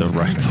choice. I made the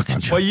right fucking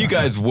choice. Well, you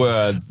guys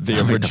were the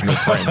original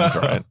friends,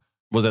 right?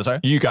 Was that sorry?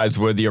 You guys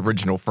were the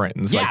original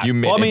friends. Yeah. Like you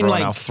met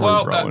everyone else through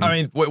Rowan. I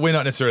mean, we're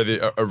not necessarily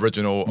the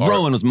original.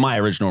 Rowan was my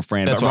original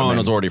friend, but Rowan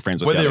was already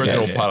friends with We're the other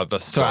original guys. part of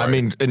this So story. I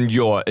mean, in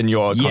your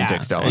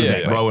context, Alan,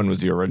 exactly. Rowan was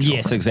the original.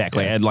 Yes, friend.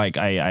 exactly. Yeah. And like,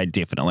 I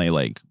definitely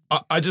like.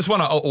 I just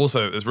want to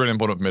also, it's really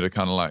important for me to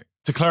kind of like,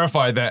 to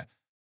clarify that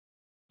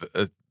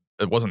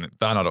it wasn't,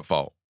 they're not at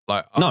fault.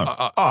 Like, No.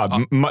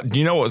 Do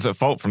you know what was at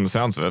fault from the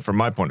sounds of it, from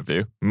my point of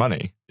view?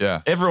 Money.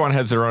 yeah. Everyone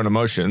has their own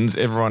emotions.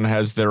 Everyone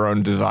has their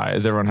own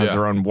desires. Everyone has Yeah.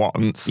 their own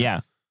wants.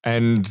 Yeah.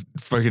 And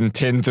fucking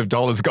tens of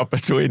dollars got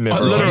between them.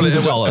 Literally, Tens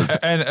of dollars.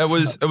 And it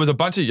was a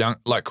bunch of young,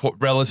 like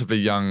relatively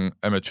young,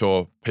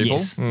 immature people.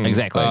 Yes,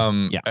 exactly.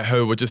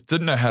 Who just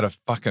didn't know how to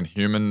fucking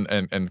human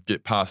and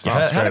get past Oh, how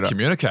to straight up.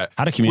 communicate.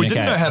 How to communicate. We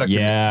didn't know how to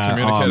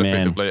communicate Oh, man.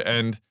 effectively.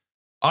 And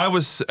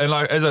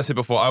like as I said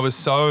before, I was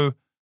so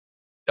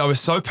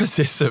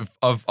possessive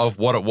of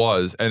what it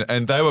was,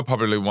 and they were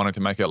probably wanting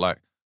to make it like,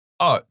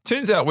 oh,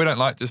 turns out we don't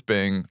like just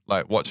being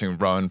like watching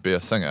Rowan be a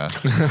singer.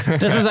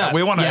 This is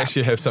We want to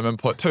actually have some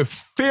input too.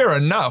 Fair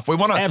enough. We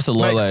want to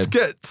Absolutely. make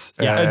skits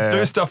Yeah. and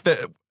do stuff that,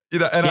 you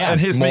know, and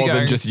here's me More going,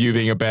 than just you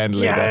being a band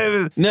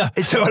leader. No.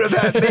 it's all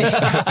about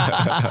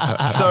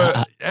me.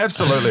 So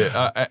absolutely,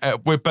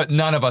 but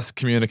none of us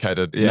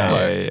communicated.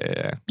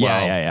 Yeah.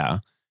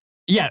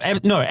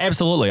 No,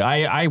 absolutely.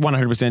 I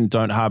 100%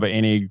 don't harbor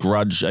any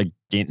grudge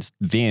against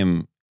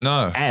them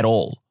No, at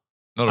all.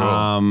 not at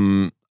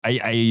all.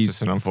 I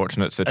Just an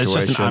unfortunate situation.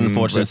 It's just an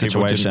unfortunate where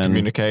people didn't situation.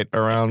 communicate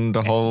around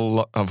a whole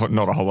lot of,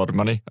 not a whole lot of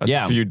money,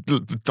 a few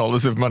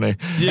dollars of money.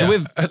 Yeah,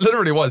 with- it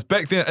literally was.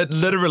 Back then, it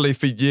literally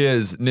for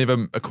years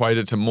never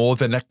equated to more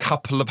than a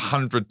couple of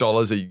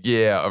 $100 a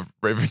year of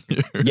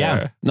revenue.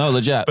 yeah. No,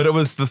 legit. But it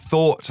was the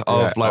thought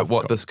of Yeah, like of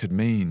what course. this could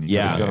mean. You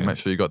Yeah. got to make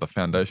sure you got the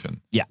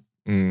foundation. yeah.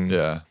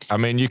 Yeah. I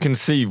mean, you can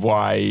see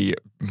why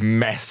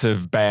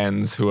massive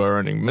bands who are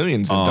earning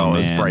millions of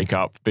dollars man. break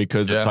up,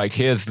 because it's Yeah. like,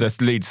 here's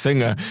this lead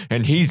singer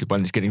and he's the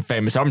one that's getting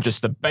famous. I'm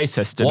just the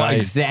bassist. And Well,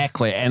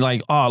 exactly. And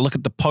like, oh, look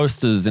at the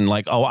posters and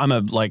like, oh, I'm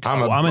in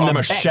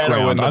the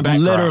shadow in the I'm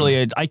background. literally,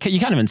 you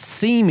can't even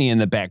see me in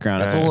the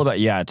background. It's Yeah. all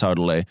about,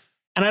 totally.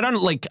 And I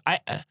don't like,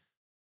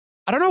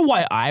 I don't know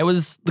why I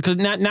was, because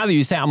now that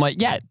you say it, I'm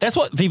like, yeah, that's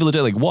what Viva La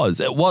Dirt League was.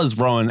 It was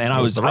Rowan, and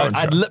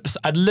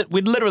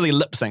we'd literally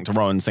lip sync to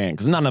Rowan singing,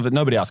 because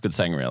nobody else could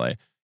sing really.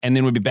 And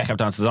then we'd be backup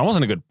dancers. I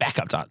wasn't a good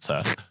backup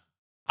dancer.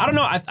 I don't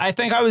know. I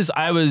think I was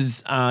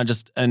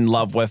just in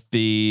love with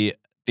the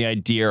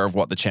idea of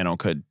what the channel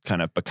could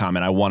kind of become,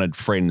 and I wanted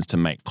friends to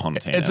make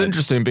content. It's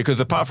interesting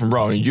because apart from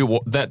Rowan,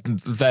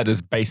 that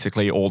is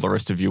basically all the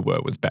rest of you were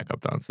was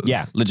backup dancers.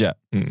 Yeah, legit.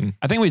 Mm-mm.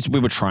 I think we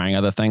were trying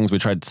other things. We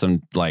tried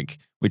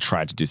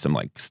to do some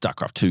like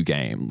StarCraft 2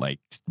 game like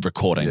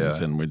recordings,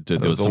 Yeah. and there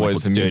was was some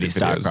always like, the dirty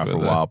music videos StarCraft for a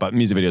with it. while. But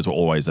music videos were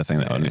always the thing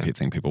that only Yeah.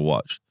 thing people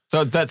watched.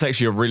 So that's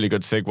actually a really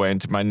good segue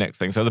into my next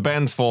thing. So the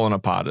band's fallen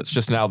apart. It's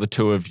just now the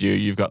two of you.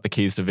 You've got the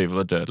keys to Viva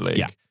La Dirt League.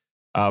 Yeah.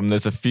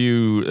 There's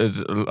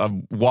a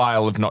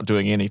while of not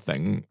doing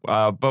anything.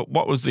 But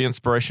what was the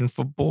inspiration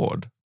for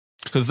Bored?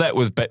 Because that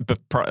was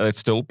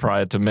still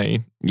prior to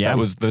me. Yeah. That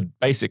was the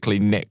basically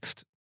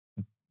next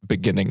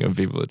beginning of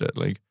Viva La Dirt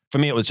League. For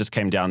me, it was just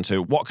came down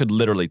to what could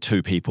literally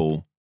two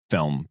people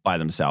film by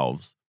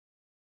themselves.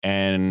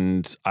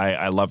 And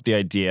I loved the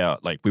idea,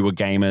 like we were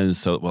gamers,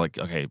 so we're like,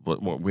 okay,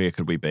 where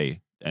could we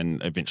be?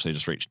 And eventually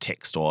just reached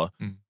tech store.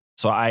 Mm.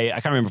 So I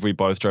can't remember if we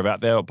both drove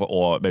out there,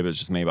 or maybe it was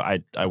just me,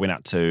 but I went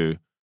out to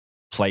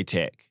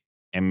Playtech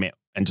and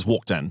just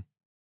walked in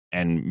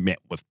and met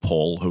with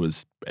Paul, who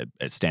was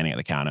standing at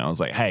the counter. I was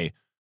like, hey,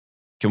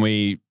 I have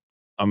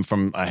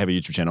a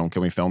YouTube channel,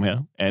 can we film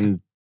here?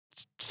 And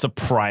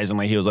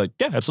surprisingly, he was like,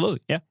 yeah,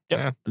 absolutely.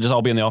 Yeah. Just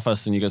I'll be in the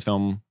office and you guys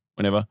film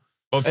whenever.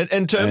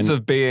 In terms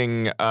of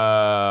being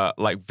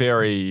like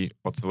very,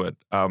 what's the word?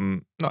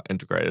 Not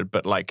integrated,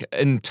 but like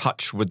in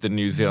touch with the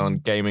New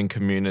Zealand gaming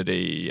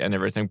community and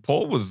everything.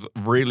 Paul was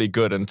really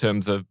good in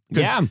terms of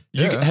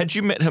Had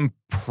you met him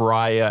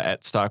prior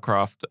at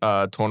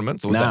StarCraft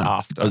tournaments, or was that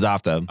after? It was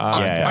after.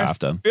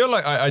 After. I feel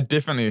like I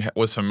definitely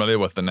was familiar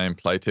with the name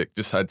Playtech.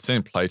 Just I'd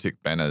seen Playtech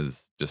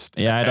banners. Just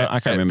I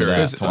can't remember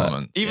various that.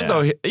 tournaments. Even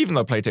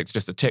though Playtech's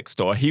just a tech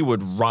store, he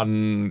would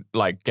run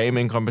like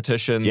gaming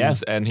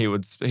competitions, and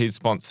he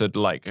sponsored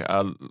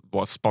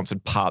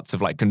sponsored parts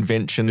of like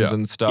conventions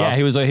and stuff. Yeah,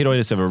 he'd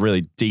always have a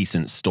really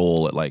decent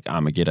stall at like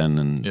Armageddon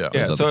and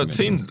So it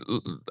seems,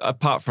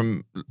 apart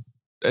from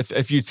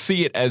if you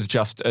see it as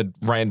just a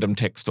random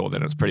tech store,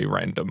 then it's pretty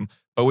random.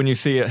 But when you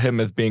see him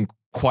as being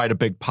quite a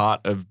big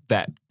part of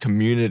that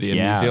community in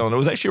New Zealand, it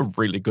was actually a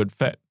really good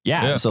fit.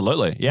 Yeah,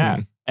 absolutely. Yeah.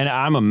 And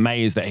I'm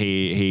amazed that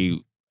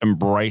he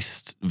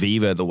embraced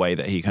Viva the way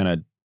that he kind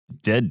of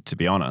did, to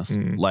be honest.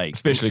 Like,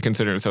 especially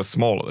considering it was so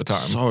small at the time.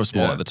 So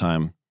small at the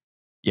time.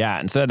 Yeah.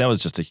 And so that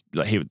was just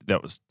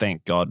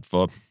thank God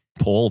for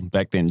Paul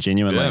back then,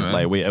 genuinely.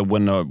 Like we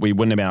wouldn't have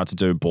been able to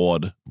do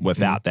Bored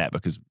without that,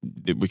 because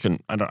we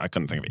couldn't. I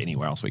couldn't think of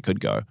anywhere else we could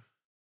go.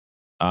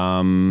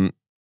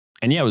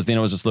 And yeah, it was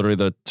just literally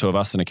the two of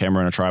us and a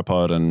camera and a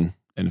tripod and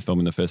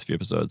filming the first few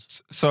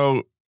episodes.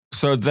 So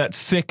that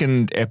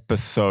second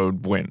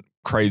episode went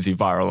crazy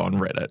viral on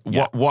Reddit.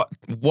 Yeah.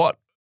 What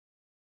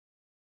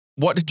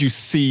did you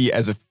see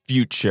as a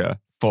future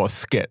for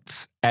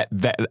skits at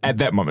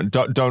that moment?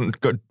 Don't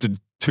go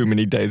too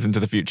many days into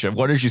the future.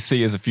 What did you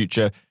see as a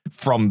future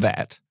from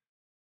that?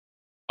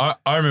 I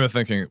remember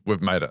thinking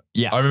we've made it.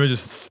 Yeah. I remember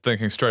just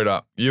thinking straight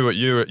up. You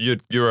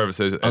were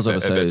overseas at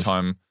that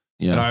time.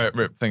 Yeah. And I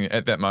remember thinking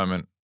at that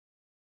moment,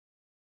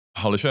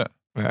 holy shit,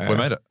 we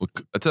made it.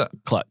 That's it.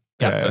 Click.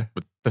 Yeah.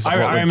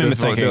 I remember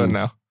thinking,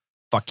 now.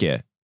 Fuck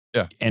yeah.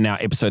 Yeah. And now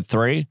episode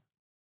 3,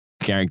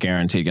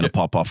 guaranteed going to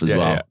pop off as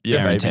well. Yeah,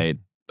 guaranteed.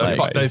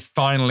 They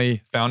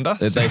finally found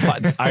us.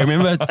 I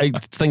remember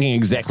thinking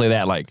exactly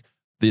that. Like,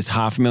 there's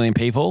 500,000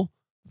 people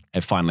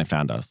have finally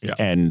found us,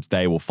 and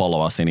they will follow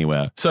us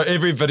anywhere. So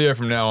every video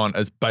from now on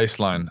is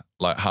baseline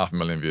like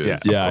 500,000 views.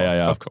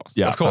 Yeah. Of course.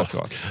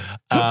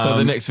 So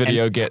the next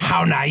video gets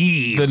how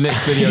naive. The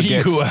next video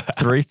gets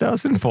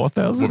 3,000,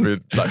 4,000. We'll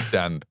be like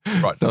down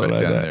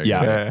there.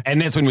 Yeah.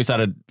 And that's when we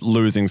started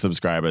losing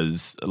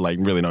subscribers, like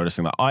really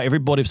noticing that every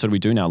Bored episode we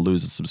do now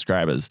loses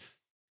subscribers.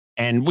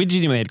 And we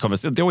genuinely had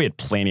conversations. We had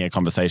plenty of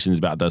conversations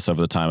about this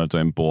over the time of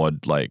doing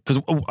Bored. Like, because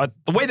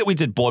the way that we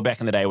did Bored back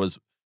in the day was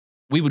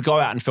we would go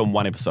out and film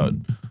one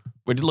episode.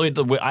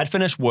 I'd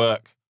finish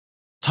work,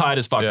 tired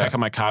as fuck, pack up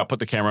my car, put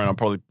the camera in, I'd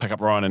probably pick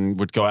up Ron and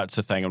would go out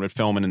to thing and we'd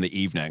film it in the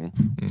evening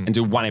and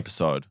do one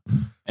episode.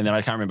 And then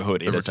I can't remember who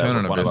it edited. Return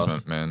on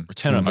investment, man.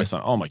 Return on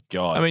investment. Oh my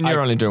God. I mean, you're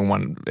only doing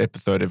one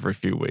episode every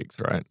few weeks,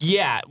 right?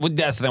 Yeah, well,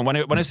 that's the thing. When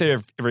I say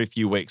every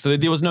few weeks, so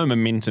there was no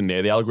momentum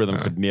there. The algorithm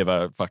could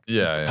never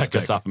pick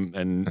us up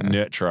and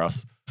nurture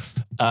us.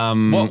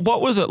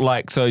 What was it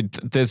like? So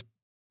there's,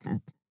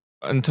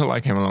 until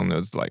I came along, there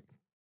was like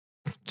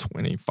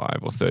 25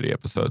 or 30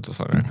 episodes or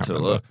something. I can't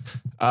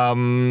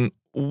remember.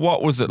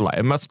 What was it like?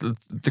 It must,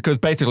 because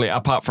basically,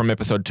 apart from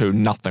episode 2,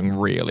 nothing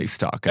really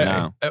stuck.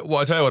 Well,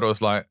 I tell you what it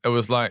was like. It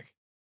was like,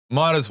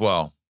 might as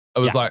well. It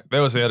was like, that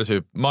was the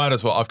attitude. Might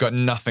as well. I've got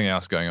nothing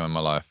else going on in my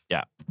life.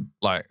 Yeah.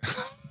 Like,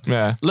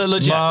 yeah.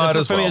 Legit. Might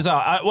as for me well. as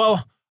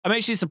well. I'm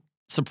actually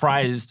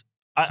surprised.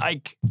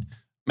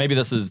 Maybe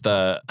this is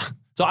the.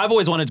 So I've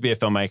always wanted to be a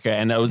filmmaker,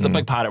 and it was the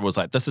big part. It was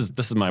like, this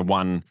is my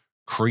one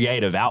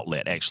creative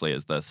outlet. Actually,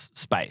 is this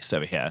space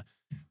over here.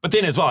 But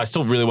then as well, I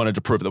still really wanted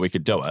to prove that we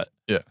could do it.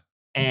 Yeah.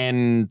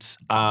 And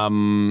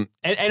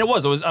it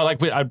was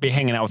like I'd be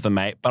hanging out with a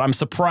mate, but I'm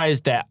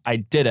surprised that I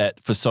did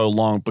it for so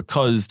long,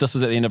 because this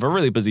was at the end of a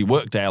really busy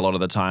work day a lot of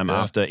the time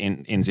after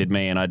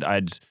NZME, and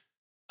I'd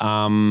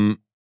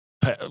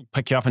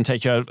pick you up and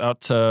take you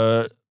out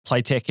to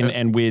Playtech,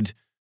 and we'd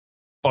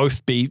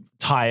both be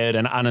tired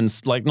and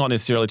like not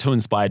necessarily too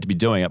inspired to be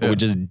doing it, but we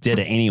just did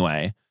it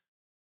anyway.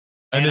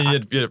 And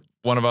then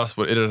one of us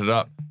would edit it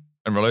up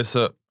and release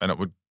it, and it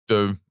would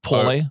do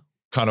poorly.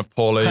 Kind of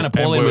poorly, and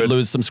we'd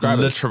lose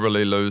subscribers.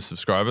 Literally lose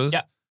subscribers.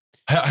 Yeah.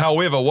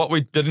 However, what we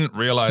didn't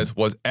realize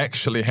was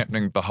actually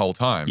happening the whole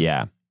time.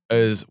 Yeah.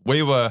 Is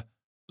we were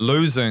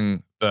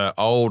losing the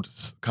old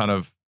kind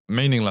of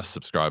meaningless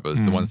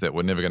subscribers, the ones that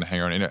were never going to hang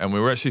around, and we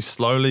were actually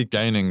slowly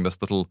gaining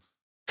this little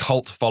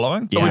cult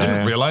following. Yeah. But we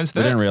didn't realize that.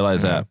 We didn't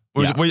realize that.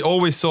 We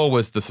all we saw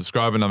was the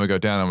subscriber number go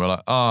down, and we're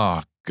like,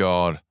 oh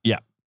God. Yeah.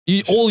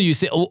 All you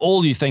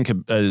think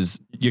is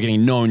you're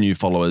getting no new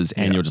followers,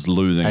 and you're just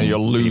losing. And you're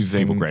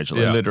losing people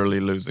gradually. Literally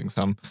losing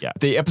some. Yeah.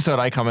 The episode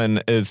I come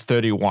in is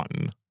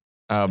 31.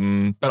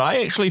 But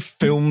I actually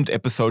filmed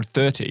episode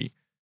 30.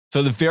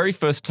 So the very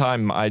first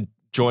time I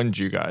joined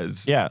you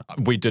guys,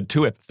 we did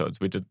 2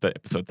 episodes. We did the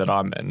episode that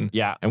I'm in.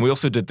 Yeah. And we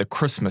also did the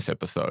Christmas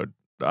episode.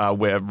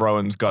 Where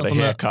Rowan's got a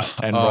haircut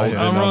and rolls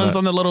in Rowan's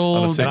on the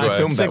little and I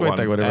filmed that one.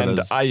 thing, whatever and it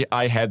is.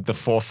 I had the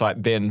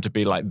foresight then to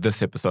be like,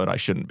 this episode I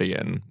shouldn't be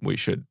in. We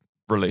should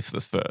release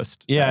this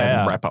first.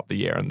 And wrap up the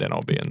year, and then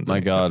I'll be in.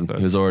 My God, episode.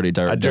 he was already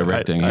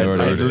directing. I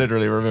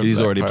literally remember. He's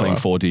already playing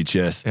well. 4D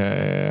chess.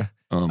 Yeah.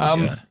 Oh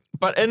my God.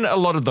 But in a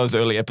lot of those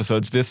early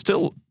episodes, there's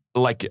still,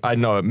 like, I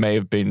know it may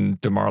have been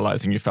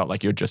demoralizing. You felt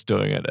like you're just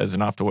doing it as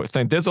an after work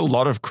thing. There's a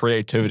lot of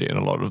creativity in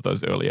a lot of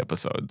those early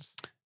episodes.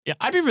 Yeah,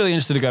 I'd be really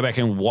interested to go back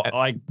and watch.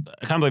 Like,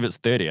 I can't believe it's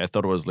 30. I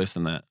thought it was less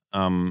than that.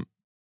 To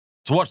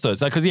watch those,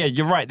 because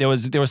you're right. There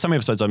were some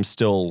episodes I'm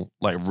still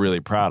like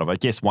really proud of. I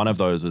guess one of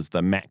those is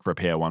the Mac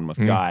repair one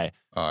with Guy,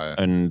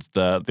 and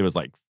there was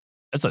like,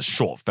 it's a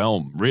short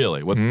film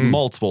really with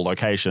multiple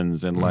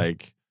locations and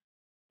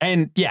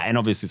and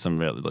obviously some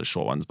really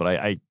short ones. But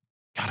I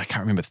can't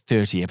remember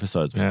 30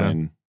 episodes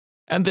between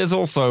And there's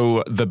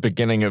also the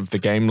beginning of the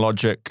game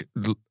logic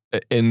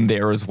in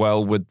there as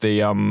well with the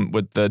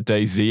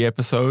DayZ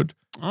episode.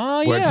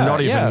 Oh, where it's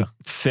not even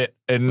set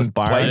in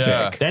Playtech.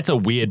 Yeah. That's a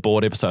weird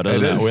board episode,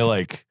 isn't it? is. We're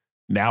like,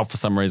 now for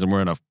some reason,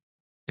 we're in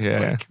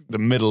like, the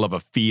middle of a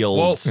field.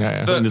 Well,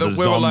 Yeah. and there's a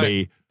we were like-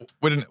 zombie.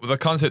 The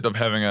concept of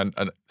having a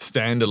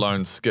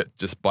standalone skit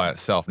just by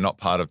itself, not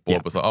part of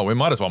board, was like, oh, we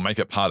might as well make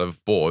it part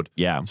of board.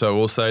 Yeah. So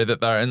we'll say that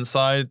they're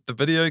inside the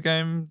video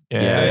game.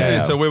 Yeah.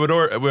 So we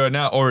are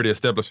now already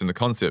established in the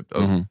concept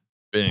of Mhm.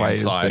 being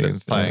Players inside being-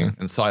 and playing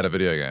inside a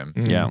video game.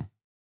 Yeah.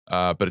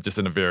 But it's just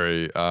in a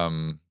very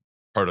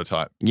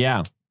prototype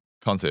Yeah.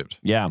 concept.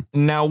 Yeah.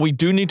 Now, we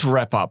do need to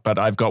wrap up, but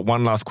I've got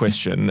one last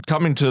question.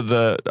 Coming to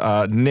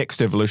the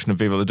next evolution of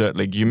Viva la Dirt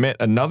League, you met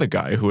another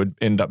guy who would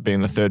end up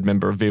being the third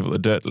member of Viva la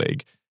Dirt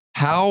League.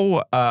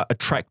 How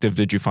attractive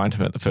did you find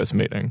him at the first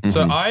meeting?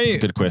 So Mhm.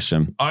 Good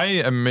question. I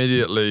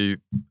immediately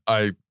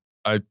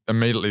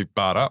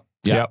barred up.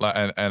 Yeah.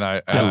 Like, and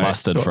I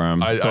lusted for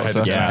him. I had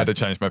to Yeah.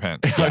 change my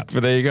pants. Yeah.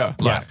 But there you go.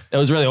 Yeah. It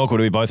was really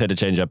awkward. We both had to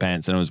change our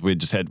pants, and it was we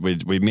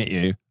met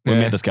you. We Yeah.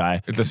 met this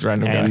guy. This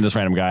random guy. And this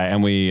random guy,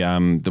 and we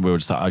were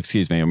just like, oh,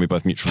 excuse me, and we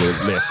both mutually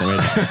left.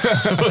 And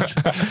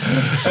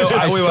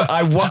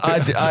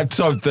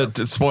So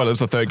the spoilers,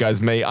 the third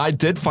guy's me. I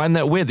did find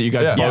that weird that you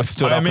guys Yeah. both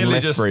stood I up and immediately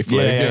left just- briefly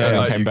yeah, and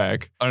like came you-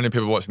 back. Only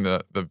people watching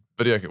the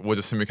video will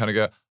just see me kind of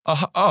go,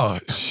 oh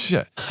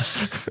shit.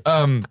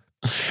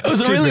 it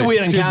was a really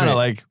weird encounter.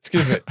 Like,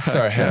 Excuse me.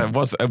 Sorry. Yeah, it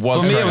was. for me, it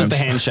was strange. the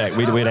handshake.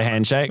 We had a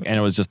handshake, and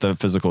it was just the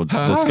physical,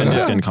 the skin to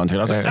skin contact.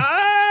 I was like, Yeah.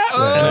 ah!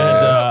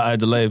 And I had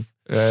to leave.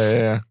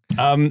 Yeah.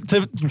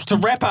 To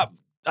wrap up,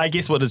 I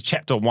guess what is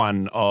chapter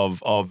one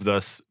of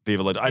this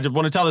Viva la Dirt. I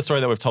want to tell the story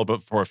that we've told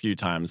before a few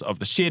times of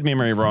the shared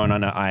memory Rowan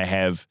and I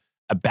have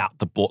about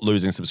the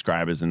losing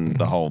subscribers and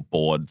the whole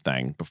board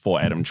thing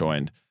before Adam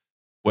joined,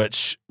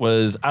 which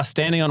was us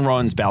standing on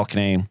Rowan's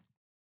balcony,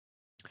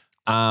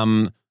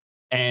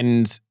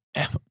 and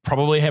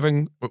probably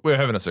having We're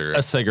having a cigarette.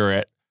 a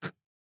cigarette.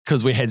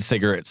 Because we had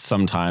cigarettes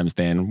sometimes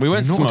then. We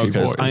weren't Naughty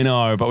smokers, boys. I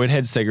know, but we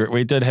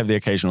did have the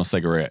occasional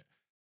cigarette.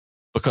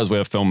 Because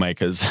we're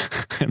filmmakers,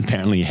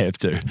 apparently you have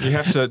to. You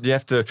have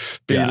to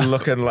be Yeah.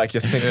 looking like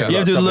you're thinking. Yeah. About You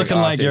have to be something looking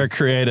like arty. you're a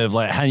creative.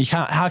 Like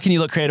how can you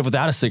look creative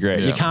without a cigarette?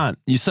 You Yeah. can't.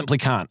 You simply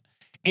can't.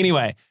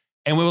 Anyway,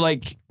 and we were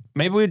like,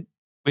 maybe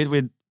we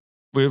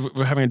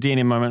were having a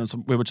D&M moment.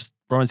 So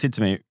Rowan said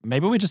to me,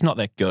 maybe we're just not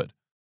that good.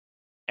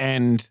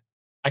 And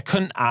I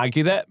couldn't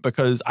argue that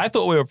because I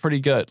thought we were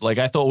pretty good. Like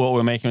I thought what we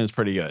were making was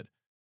pretty good.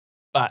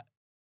 But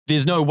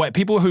there's no way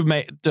people who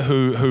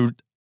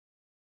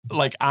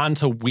like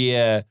aren't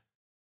aware.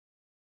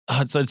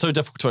 It's so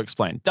difficult to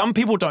explain. Dumb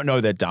people don't know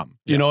they're dumb.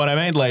 You know what I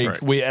mean?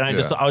 Like Right.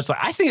 I was like,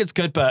 I think it's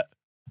good, but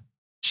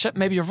shit,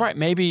 maybe you're right.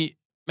 Maybe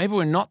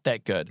we're not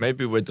that good.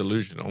 Maybe we're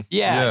delusional.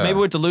 Yeah, maybe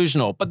we're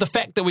delusional. But the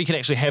fact that we could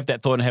actually have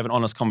that thought and have an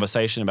honest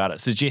conversation about it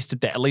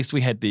suggested that at least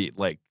we had the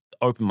like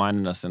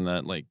open-mindedness and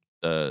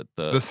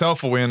the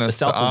self-awareness, the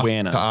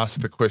self-awareness. to ask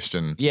the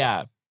question.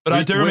 yeah. But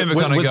I do remember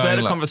kind of was going that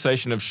a like,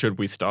 conversation of should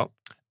we stop?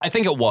 I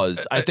think it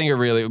was. I think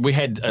we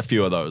had a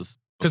few of those.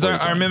 because before we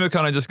I joined. remember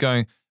kind of just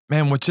going,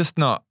 man, we're just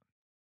not.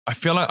 I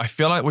feel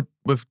like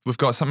we've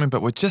got something,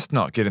 but we're just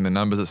not getting the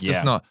numbers. It's just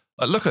Yeah. not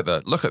like look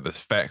at this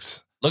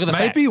facts. Look at the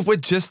maybe facts. we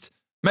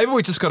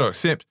just got to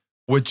accept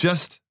we're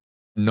just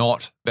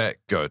not that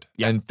good,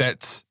 Yeah. and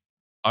that's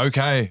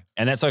okay.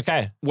 And that's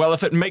okay. Well,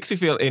 if it makes you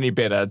feel any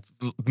better,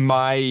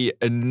 my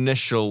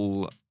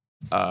initial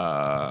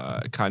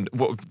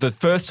the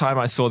first time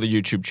I saw the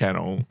YouTube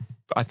channel,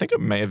 I think it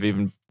may have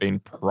even been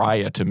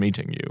prior to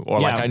meeting you, or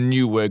like Yeah. I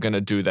knew we are going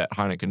to do that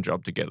Heineken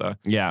job together.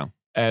 Yeah.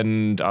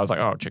 And I was like,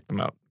 oh, check them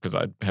out. Because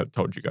I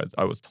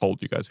was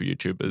told you guys were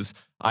YouTubers.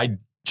 I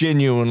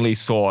genuinely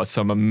saw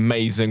some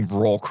amazing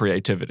raw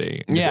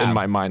creativity. Just Yeah. in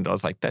my mind, I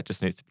was like, that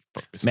just needs to be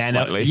focused Man,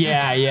 slightly.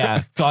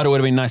 yeah. God, it would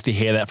have been nice to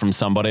hear that from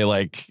somebody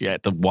like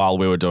while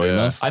we were doing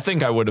Yeah. this. I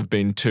think I would have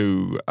been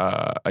too,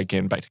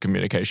 again, back to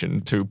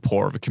communication, too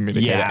poor of a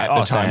communicator Yeah, at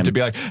the time same. to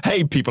be like,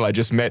 hey, people I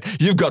just met,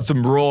 you've got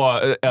some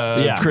raw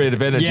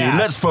creative energy. Yeah.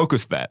 Let's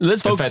focus that.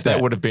 Let's In focus fact, that.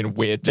 that would have been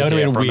weird to That would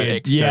hear have been from an weird.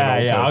 external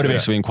Yeah. I would have person.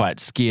 actually been quite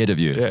scared of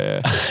you. Yeah.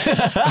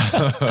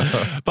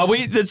 But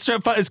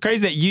it's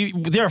crazy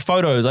that there are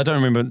photos, I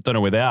don't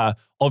know where they are,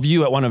 of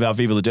you at one of our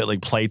Viva la Dirt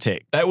League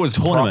Playtech That was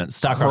tournaments,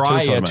 StarCraft 2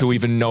 prior tournaments. to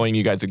even knowing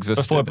you guys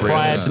existed.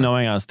 prior Yeah. to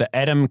knowing us, that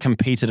Adam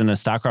competed in a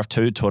StarCraft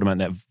 2 tournament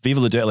that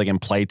Viva la Dirt League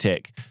and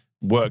Playtech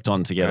worked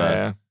on together.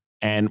 Yeah.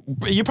 And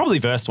you probably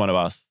versed one of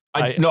us.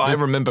 I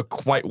remember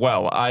quite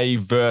well. I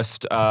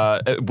versed.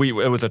 It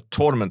was a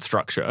tournament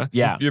structure.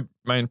 Yeah. Your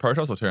main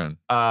Protoss or Terran?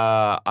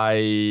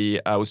 I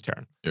was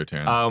Terran. You're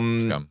Terran.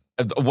 Scum.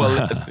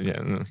 Well,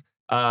 yeah.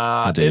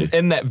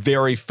 In that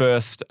very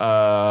first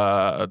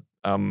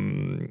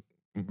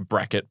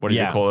bracket, what do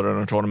you Yeah. call it in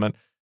a tournament?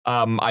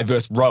 I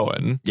versed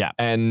Rowan. Yeah.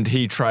 And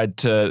he tried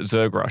to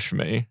Zerg rush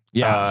me.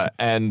 Yeah.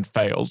 And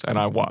failed, and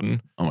I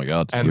won. Oh my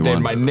God. And you then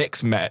won. my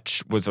next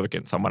match was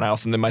against someone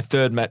else, and then my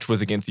third match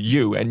was against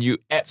you, and you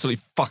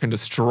absolutely fucking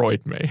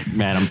destroyed me.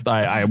 Man,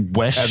 I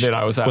wish And then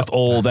I was out. with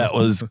all that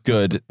was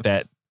good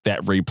that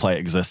that replay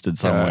existed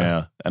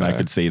somewhere, and I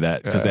could see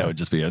that because that would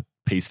just be a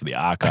piece for the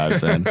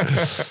archives. And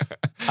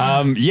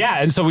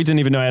and so we didn't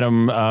even know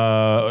Adam.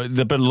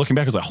 But looking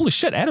back, I was like, holy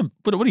shit, Adam!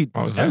 What are you?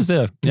 Adam's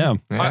there. Yeah.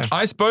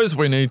 I suppose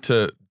we need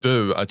to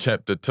do a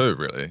chapter 2,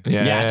 really.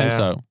 Yeah, I think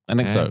so. I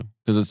think so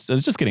because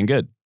it's just getting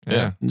good.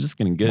 Yeah, it's just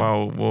getting good.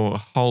 Well, we'll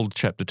hold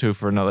chapter 2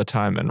 for another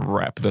time and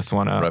wrap this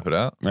one up. Wrap it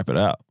out. Wrap it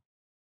out.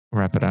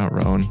 Wrap it out,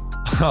 Rowan.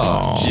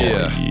 Oh,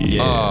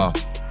 yeah.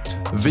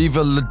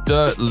 Viva la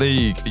Dirt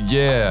League,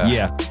 yeah.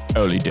 Yeah,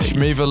 early days.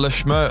 Schmeeva la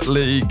Schmert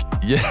League,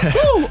 yeah.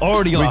 Woo,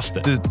 already lost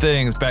it. We did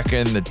things back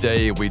in the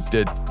day. We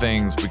did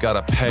things. We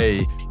gotta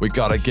pay. We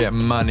gotta get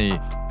money.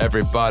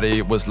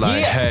 Everybody was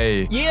like,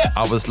 hey. Yeah.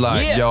 I was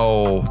like,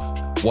 yo,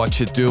 what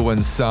you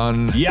doing,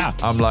 son? Yeah.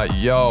 I'm like,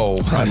 yo,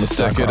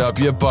 stick it up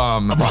your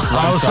bum.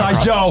 I was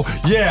like, yo,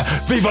 yeah,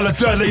 Viva la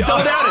Dirt League.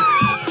 Sold out it.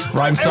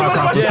 Rhyme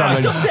StarCraft or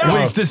something. We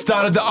just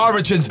started the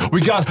origins.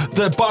 We got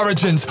the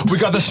origins. We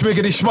got the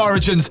schmiggity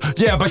schmorigins.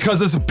 Yeah, because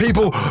there's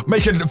people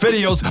making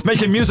videos,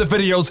 making music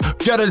videos,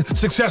 getting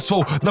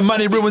successful. The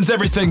money ruins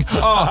everything.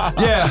 Oh,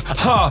 yeah,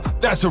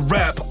 that's a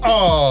wrap.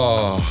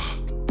 Oh,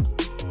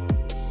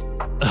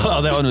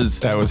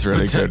 that was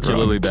really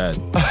particularly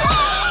good, bad.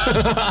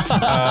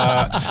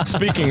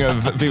 Speaking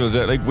of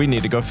Viva, like we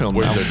need to go film.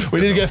 We now. did.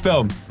 We need to go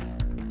film.